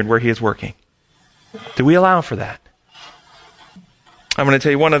the vineyard where he is working. Do we allow for that? I'm going to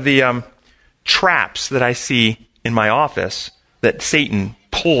tell you one of the traps that I see in my office that Satan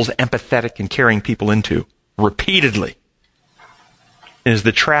pulls empathetic and caring people into repeatedly is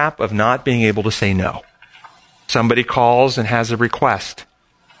the trap of not being able to say no. Somebody calls and has a request.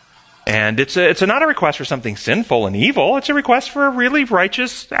 And it's not a request for something sinful and evil. It's a request for a really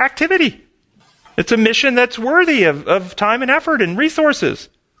righteous activity. It's a mission that's worthy of time and effort and resources.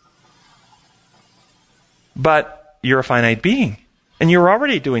 But you're a finite being. And you're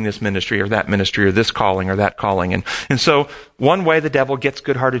already doing this ministry or that ministry or this calling or that calling. And so one way the devil gets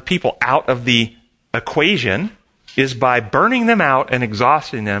good-hearted people out of the equation is by burning them out and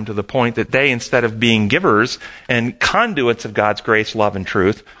exhausting them to the point that they, instead of being givers and conduits of God's grace, love, and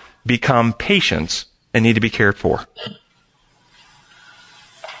truth, become patients and need to be cared for.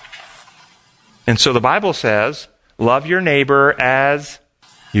 And so the Bible says, love your neighbor as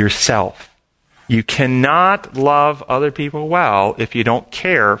yourself. You cannot love other people well if you don't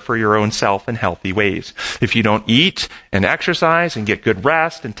care for your own self in healthy ways. If you don't eat and exercise and get good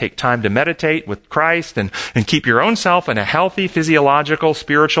rest and take time to meditate with Christ and keep your own self in a healthy physiological,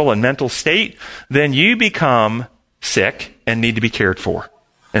 spiritual, and mental state, then you become sick and need to be cared for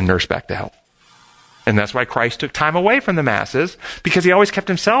and nursed back to health. And that's why Christ took time away from the masses, because he always kept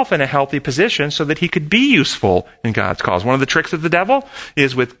himself in a healthy position so that he could be useful in God's cause. One of the tricks of the devil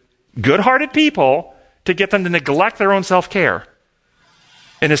is with good-hearted people to get them to neglect their own self-care.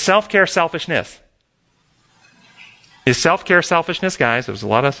 And is self-care selfishness? Is self-care selfishness, guys? There's a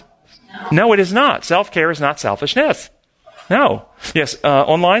lot of... No, it is not. Self-care is not selfishness. No. Yes,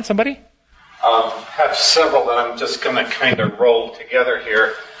 online, somebody? Have several that I'm just going to kind of roll together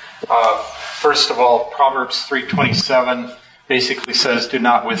here. First of all, Proverbs 3:27 basically says, do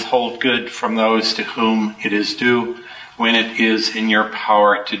not withhold good from those to whom it is due, when it is in your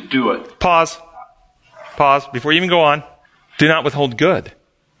power to do it. Pause. Pause. Before you even go on, do not withhold good.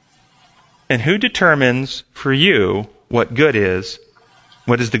 And who determines for you what good is?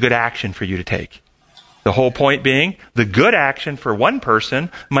 What is the good action for you to take? The whole point being, the good action for one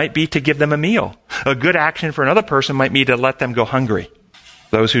person might be to give them a meal. A good action for another person might be to let them go hungry.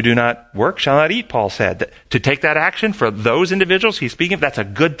 Those who do not work shall not eat, Paul said. To take that action for those individuals he's speaking of, that's a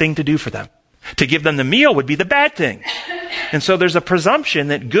good thing to do for them. To give them the meal would be the bad thing. And so there's a presumption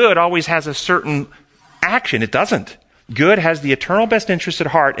that good always has a certain action. It doesn't. Good has the eternal best interest at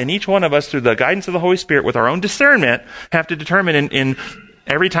heart, and each one of us, through the guidance of the Holy Spirit, with our own discernment, have to determine in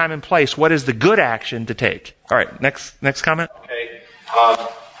every time and place what is the good action to take. All right, next comment. Okay.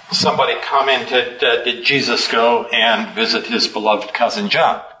 Somebody commented, did Jesus go and visit his beloved cousin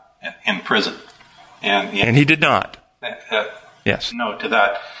John in prison? And he did not. Yes. No to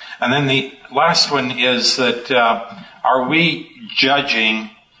that. And then the last one is that are we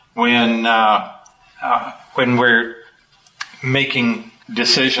judging when we're making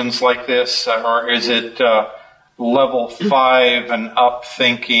decisions like this, or is it level 5 and up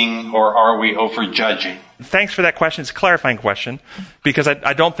thinking, or are we over-judging? Thanks for that question. It's a clarifying question, because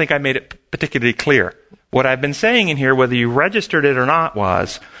I don't think I made it particularly clear. What I've been saying in here, whether you registered it or not,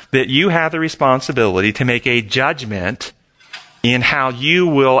 was that you have the responsibility to make a judgment in how you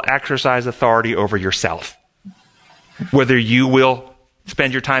will exercise authority over yourself. Whether you will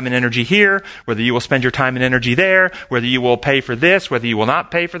spend your time and energy here, whether you will spend your time and energy there, whether you will pay for this, whether you will not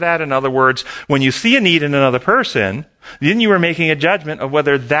pay for that. In other words, when you see a need in another person, then you are making a judgment of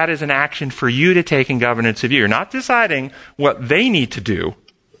whether that is an action for you to take in governance of you. You're not deciding what they need to do.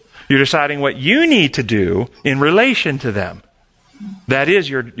 You're deciding what you need to do in relation to them. That is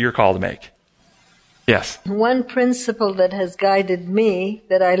your call to make. Yes. One principle that has guided me,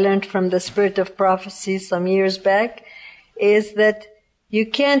 that I learned from the Spirit of Prophecy some years back, is that you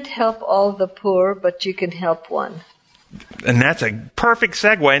can't help all the poor, but you can help one. And that's a perfect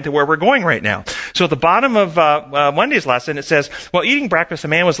segue into where we're going right now. So at the bottom of Monday's lesson, it says, while eating breakfast, a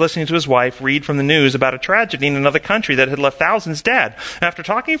man was listening to his wife read from the news about a tragedy in another country that had left thousands dead. After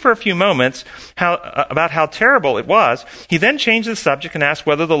talking for a few moments about how terrible it was, he then changed the subject and asked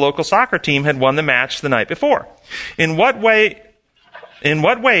whether the local soccer team had won the match the night before. In what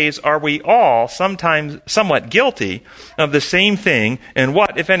ways are we all sometimes somewhat guilty of the same thing, and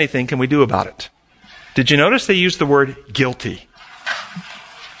what, if anything, can we do about it? Did you notice they used the word guilty?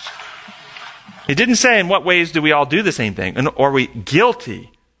 It didn't say in what ways do we all do the same thing, or are we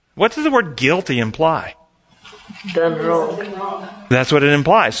guilty? What does the word guilty imply? Done wrong. That's what it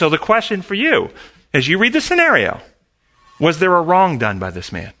implies. So the question for you, as you read the scenario, was there a wrong done by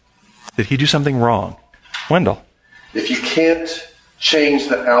this man? Did he do something wrong? Wendell. If you can't change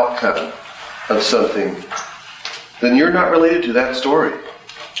the outcome of something, then you're not related to that story.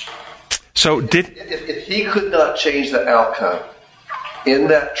 So if he could not change the outcome in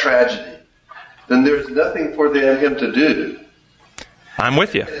that tragedy, then there's nothing for him to do. I'm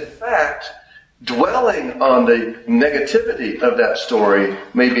with you. And in fact, dwelling on the negativity of that story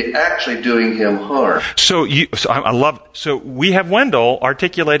may be actually doing him harm. So I love it. So we have Wendell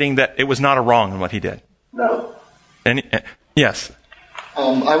articulating that it was not a wrong in what he did. No. Yes.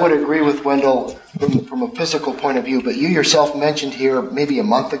 I would agree with Wendell from a physical point of view, but you yourself mentioned here maybe a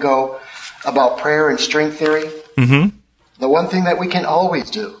month ago about prayer and string theory. Mm-hmm. The one thing that we can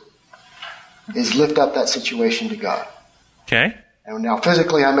always do is lift up that situation to God. Okay. And now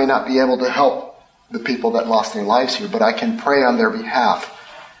physically I may not be able to help the people that lost their lives here, but I can pray on their behalf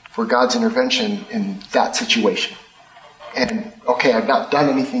for God's intervention in that situation. And okay, I've not done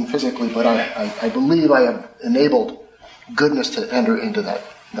anything physically, but I believe I have enabled goodness to enter into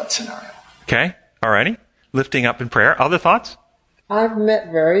that scenario. Okay. Alrighty. Lifting up in prayer. Other thoughts? I've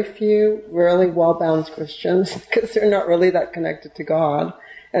met very few really well-balanced Christians because they're not really that connected to God,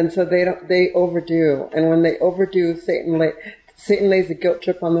 and so they overdo. And when they overdo, Satan lays a guilt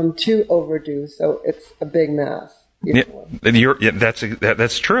trip on them to overdo. So it's a big mess.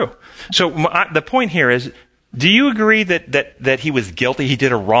 That's true. So the point here is, do you agree that he was guilty? He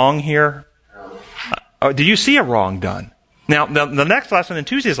did a wrong here? Do you see a wrong done? Now, the next lesson, in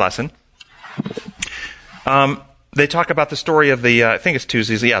Tuesday's lesson, they talk about the story of I think it's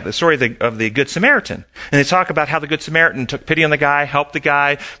Tuesday's, the story of the Good Samaritan. And they talk about how the Good Samaritan took pity on the guy, helped the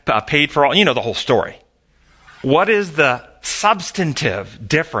guy, paid for all, the whole story. What is the substantive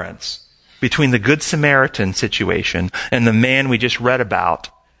difference between the Good Samaritan situation and the man we just read about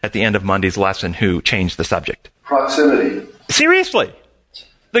at the end of Monday's lesson who changed the subject? Proximity. Seriously.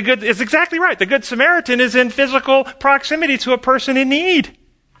 It's exactly right. The Good Samaritan is in physical proximity to a person in need.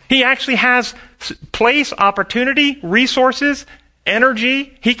 He actually has place, opportunity, resources,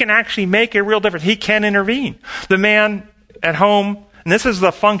 energy, he can actually make a real difference. He can intervene. The man at home, and this is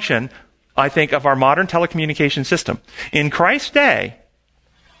the function, I think, of our modern telecommunication system. In Christ's day,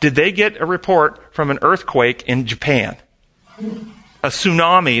 did they get a report from an earthquake in Japan? A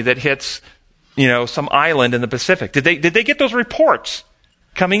tsunami that hits, some island in the Pacific? Did they get those reports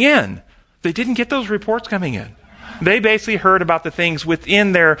coming in? They didn't get those reports coming in. They basically heard about the things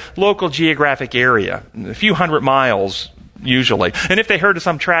within their local geographic area, a few hundred miles usually. And if they heard of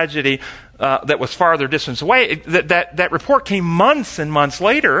some tragedy that was farther distance away, that report came months and months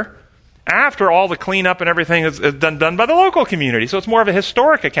later, after all the cleanup and everything is done by the local community. So it's more of a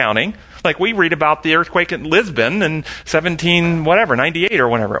historic accounting. Like we read about the earthquake in Lisbon in 98 or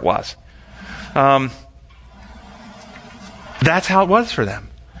whenever it was. That's how it was for them.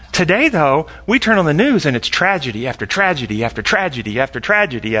 Today, though, we turn on the news and it's tragedy after tragedy after tragedy after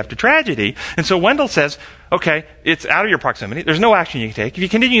tragedy after tragedy. And so Wendell says, okay, it's out of your proximity. There's no action you can take. If you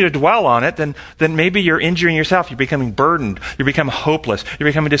continue to dwell on it, then maybe you're injuring yourself. You're becoming burdened. You're becoming hopeless. You're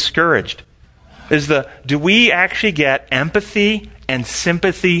becoming discouraged. Do we actually get empathy and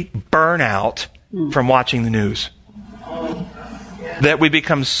sympathy burnout from watching the news? That we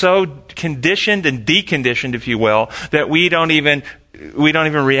become so conditioned and deconditioned, if you will, that we don't even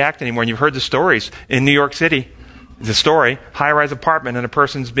react anymore. And you've heard the stories in New York City. The story, high-rise apartment, and a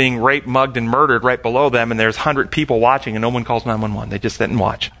person's being raped, mugged, and murdered right below them, and there's 100 people watching, and no one calls 911. They just sit and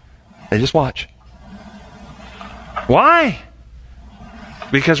watch. They just watch. Why?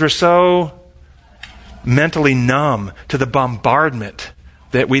 Because we're so mentally numb to the bombardment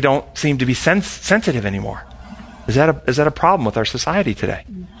that we don't seem to be sensitive anymore. Is that a problem with our society today?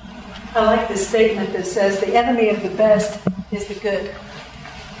 I like this statement that says the enemy of the best is the good.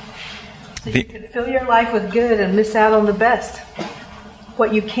 So you can fill your life with good and miss out on the best.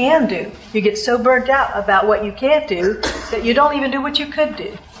 What you can do. You get so burnt out about what you can't do that you don't even do what you could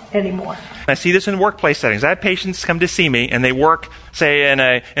do anymore. I see this in workplace settings. I have patients come to see me and they work, say, in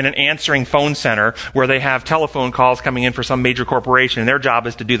an answering phone center where they have telephone calls coming in for some major corporation, and their job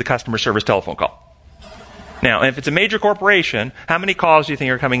is to do the customer service telephone call. Now, if it's a major corporation, how many calls do you think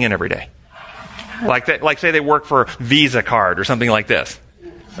are coming in every day? Like say they work for Visa card or something like this.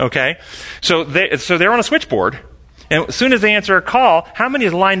 Okay? So they're on a switchboard, and as soon as they answer a call, how many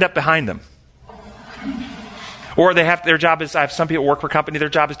is lined up behind them? Or their job is, I have some people work for a company, their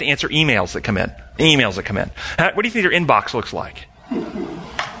job is to answer emails that come in. What do you think their inbox looks like?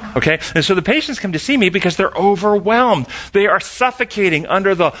 Okay? And so the patients come to see me because they're overwhelmed. They are suffocating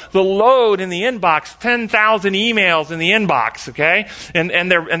under the load in the inbox, 10,000 emails in the inbox, okay?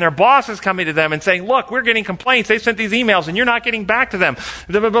 And their boss is coming to them and saying, look, we're getting complaints. They sent these emails and you're not getting back to them.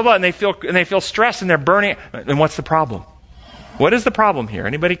 Blah, blah, blah, blah. And they feel stressed and they're burning. And what's the problem? What is the problem here?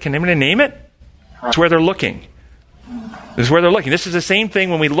 Can anybody name it? It's where they're looking. This is where they're looking. This is the same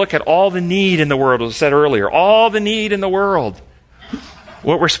thing when we look at all the need in the world, as I said earlier. All the need in the world.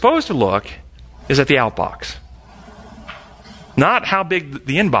 What we're supposed to look is at the outbox. Not how big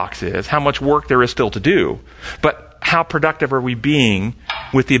the inbox is, how much work there is still to do, but how productive are we being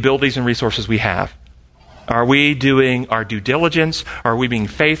with the abilities and resources we have? Are we doing our due diligence? Are we being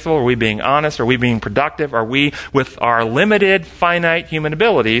faithful? Are we being honest? Are we being productive? Are we, with our limited, finite human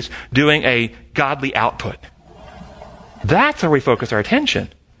abilities, doing a godly output? That's where we focus our attention.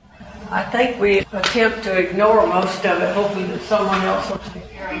 I think we attempt to ignore most of it, hoping that someone else will take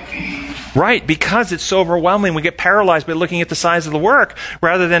care of it. Right, because it's so overwhelming. We get paralyzed by looking at the size of the work,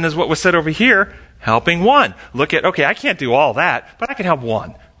 rather than, as what was said over here, helping one. Look at, okay, I can't do all that, but I can help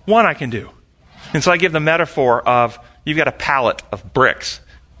one. One I can do. And so I give the metaphor of, you've got a pallet of bricks.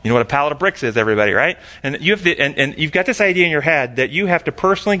 You know what a pallet of bricks is, everybody, right? And you've got this idea in your head that you have to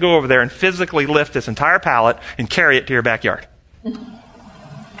personally go over there and physically lift this entire pallet and carry it to your backyard.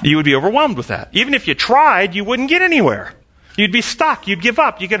 You would be overwhelmed with that. Even if you tried, you wouldn't get anywhere. You'd be stuck. You'd give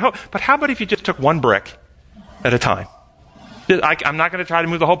up. You get hope. But how about if you just took one brick at a time? I'm not going to try to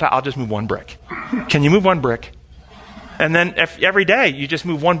move the whole pallet. I'll just move one brick. Can you move one brick? And then every day, you just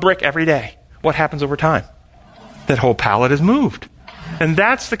move one brick every day. What happens over time? That whole pallet is moved. And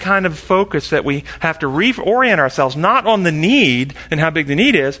that's the kind of focus that we have to reorient ourselves, not on the need and how big the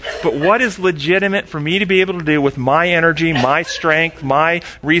need is, but what is legitimate for me to be able to do with my energy, my strength, my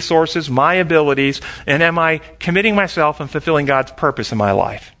resources, my abilities, and am I committing myself and fulfilling God's purpose in my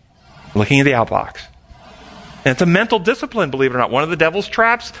life? Looking at the outbox. And it's a mental discipline, believe it or not. One of the devil's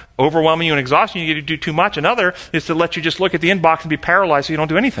traps, overwhelming you and exhausting you to do too much. Another is to let you just look at the inbox and be paralyzed so you don't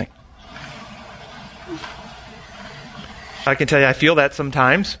do anything. I can tell you I feel that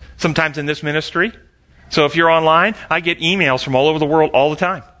sometimes in this ministry. So if you're online, I get emails from all over the world all the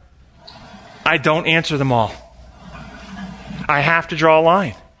time. I don't answer them all. I have to draw a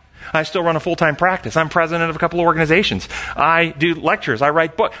line. I still run a full-time practice. I'm president of a couple of organizations. I do lectures. I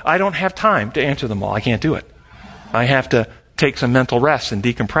write books. I don't have time to answer them all. I can't do it. I have to take some mental rest and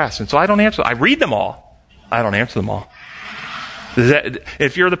decompress. And so I don't answer. I read them all. I don't answer them all.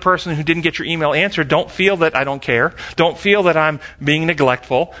 If you're the person who didn't get your email answered, don't feel that I don't care. Don't feel that I'm being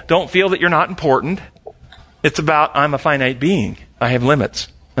neglectful. Don't feel that you're not important. It's about I'm a finite being. I have limits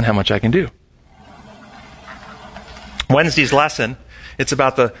on how much I can do. Wednesday's lesson, it's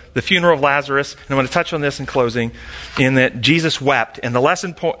about the funeral of Lazarus. And I want to touch on this in closing, in that Jesus wept. And the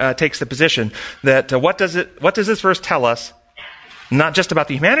lesson takes the position that what does this verse tell us? Not just about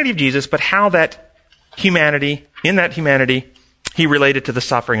the humanity of Jesus, but how that humanity, in that humanity, he related to the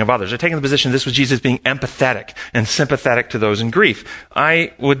suffering of others. They're taking the position this was Jesus being empathetic and sympathetic to those in grief.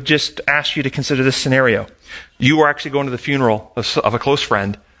 I would just ask you to consider this scenario. You are actually going to the funeral of a close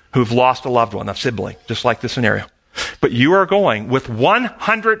friend who've lost a loved one, a sibling, just like this scenario. But you are going with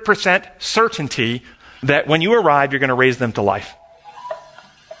 100% certainty that when you arrive, you're going to raise them to life.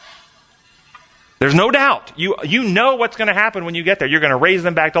 There's no doubt. You know what's going to happen when you get there. You're going to raise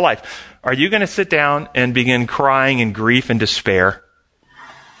them back to life. Are you going to sit down and begin crying in grief and despair?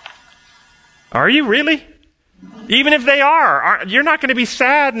 Are you really? Even if they are, you're not going to be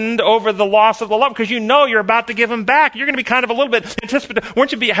saddened over the loss of the loved because you know you're about to give them back. You're going to be kind of a little bit anticipative.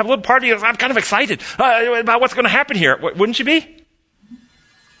 Wouldn't you have a little part of you that's, I'm kind of excited about what's going to happen here. Wouldn't you be?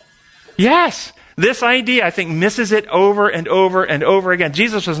 Yes. This idea, I think, misses it over and over and over again.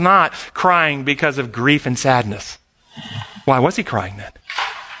 Jesus was not crying because of grief and sadness. Why was he crying then?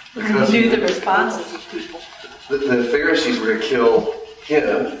 Because he knew the responses of people. The Pharisees were going to kill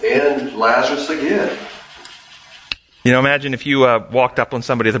him and Lazarus again. You know, imagine if you walked up on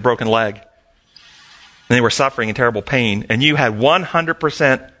somebody with a broken leg and they were suffering in terrible pain and you had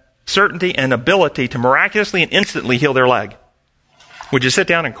 100% certainty and ability to miraculously and instantly heal their leg. Would you sit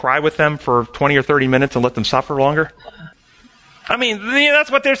down and cry with them for 20 or 30 minutes and let them suffer longer? I mean,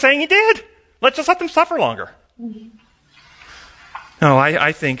 that's what they're saying he did. Let's just let them suffer longer. No,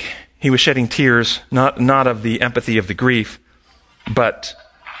 I think he was shedding tears, not of the empathy of the grief, but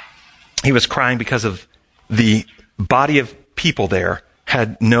he was crying because of the body of people there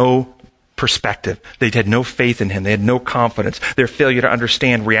had no perspective. They had no faith in him. They had no confidence. Their failure to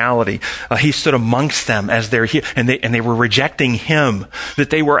understand reality. He stood amongst them as they're here, and they were rejecting him.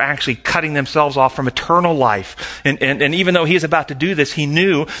 That they were actually cutting themselves off from eternal life. And even though he was about to do this, he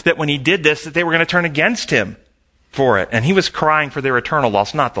knew that when he did this, that they were going to turn against him for it. And he was crying for their eternal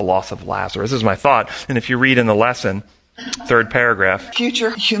loss, not the loss of Lazarus. This is my thought. And if you read in the lesson, third paragraph.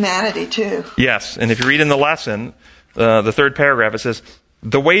 Future humanity too. Yes. And if you read in the lesson, the third paragraph, it says,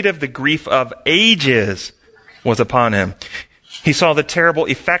 the weight of the grief of ages was upon him. He saw the terrible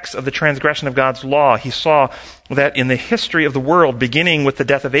effects of the transgression of God's law. He saw that in the history of the world, beginning with the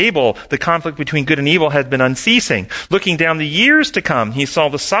death of Abel, the conflict between good and evil had been unceasing. Looking down the years to come, he saw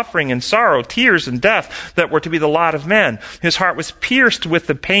the suffering and sorrow, tears and death that were to be the lot of men. His heart was pierced with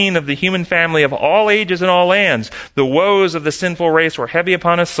the pain of the human family of all ages and all lands. The woes of the sinful race were heavy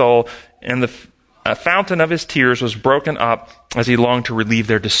upon his soul, and the fountain of his tears was broken up as he longed to relieve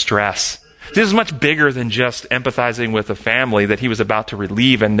their distress. This is much bigger than just empathizing with a family that he was about to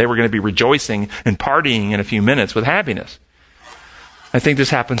relieve, and they were going to be rejoicing and partying in a few minutes with happiness. I think this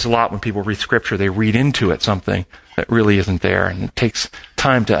happens a lot when people read Scripture. They read into it something that really isn't there, and it takes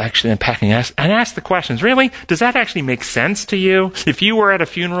time to actually unpack and ask the questions. Really? Does that actually make sense to you? If you were at a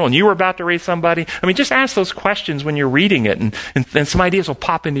funeral and you were about to raise somebody, just ask those questions when you're reading it, and some ideas will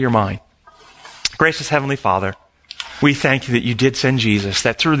pop into your mind. Gracious Heavenly Father, we thank you that you did send Jesus,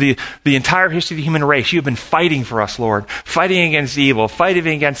 that through the entire history of the human race, you have been fighting for us, Lord, fighting against evil, fighting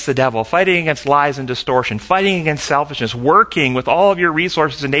against the devil, fighting against lies and distortion, fighting against selfishness, working with all of your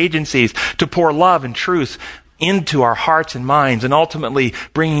resources and agencies to pour love and truth into our hearts and minds, and ultimately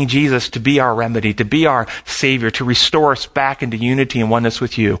bringing Jesus to be our remedy, to be our Savior, to restore us back into unity and oneness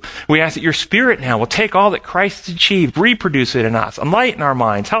with you. We ask that your Spirit now will take all that Christ has achieved, reproduce it in us, enlighten our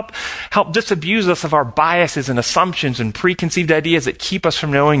minds, help disabuse us of our biases and assumptions and preconceived ideas that keep us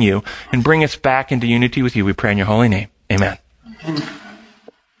from knowing you, and bring us back into unity with you. We pray in your holy name. Amen.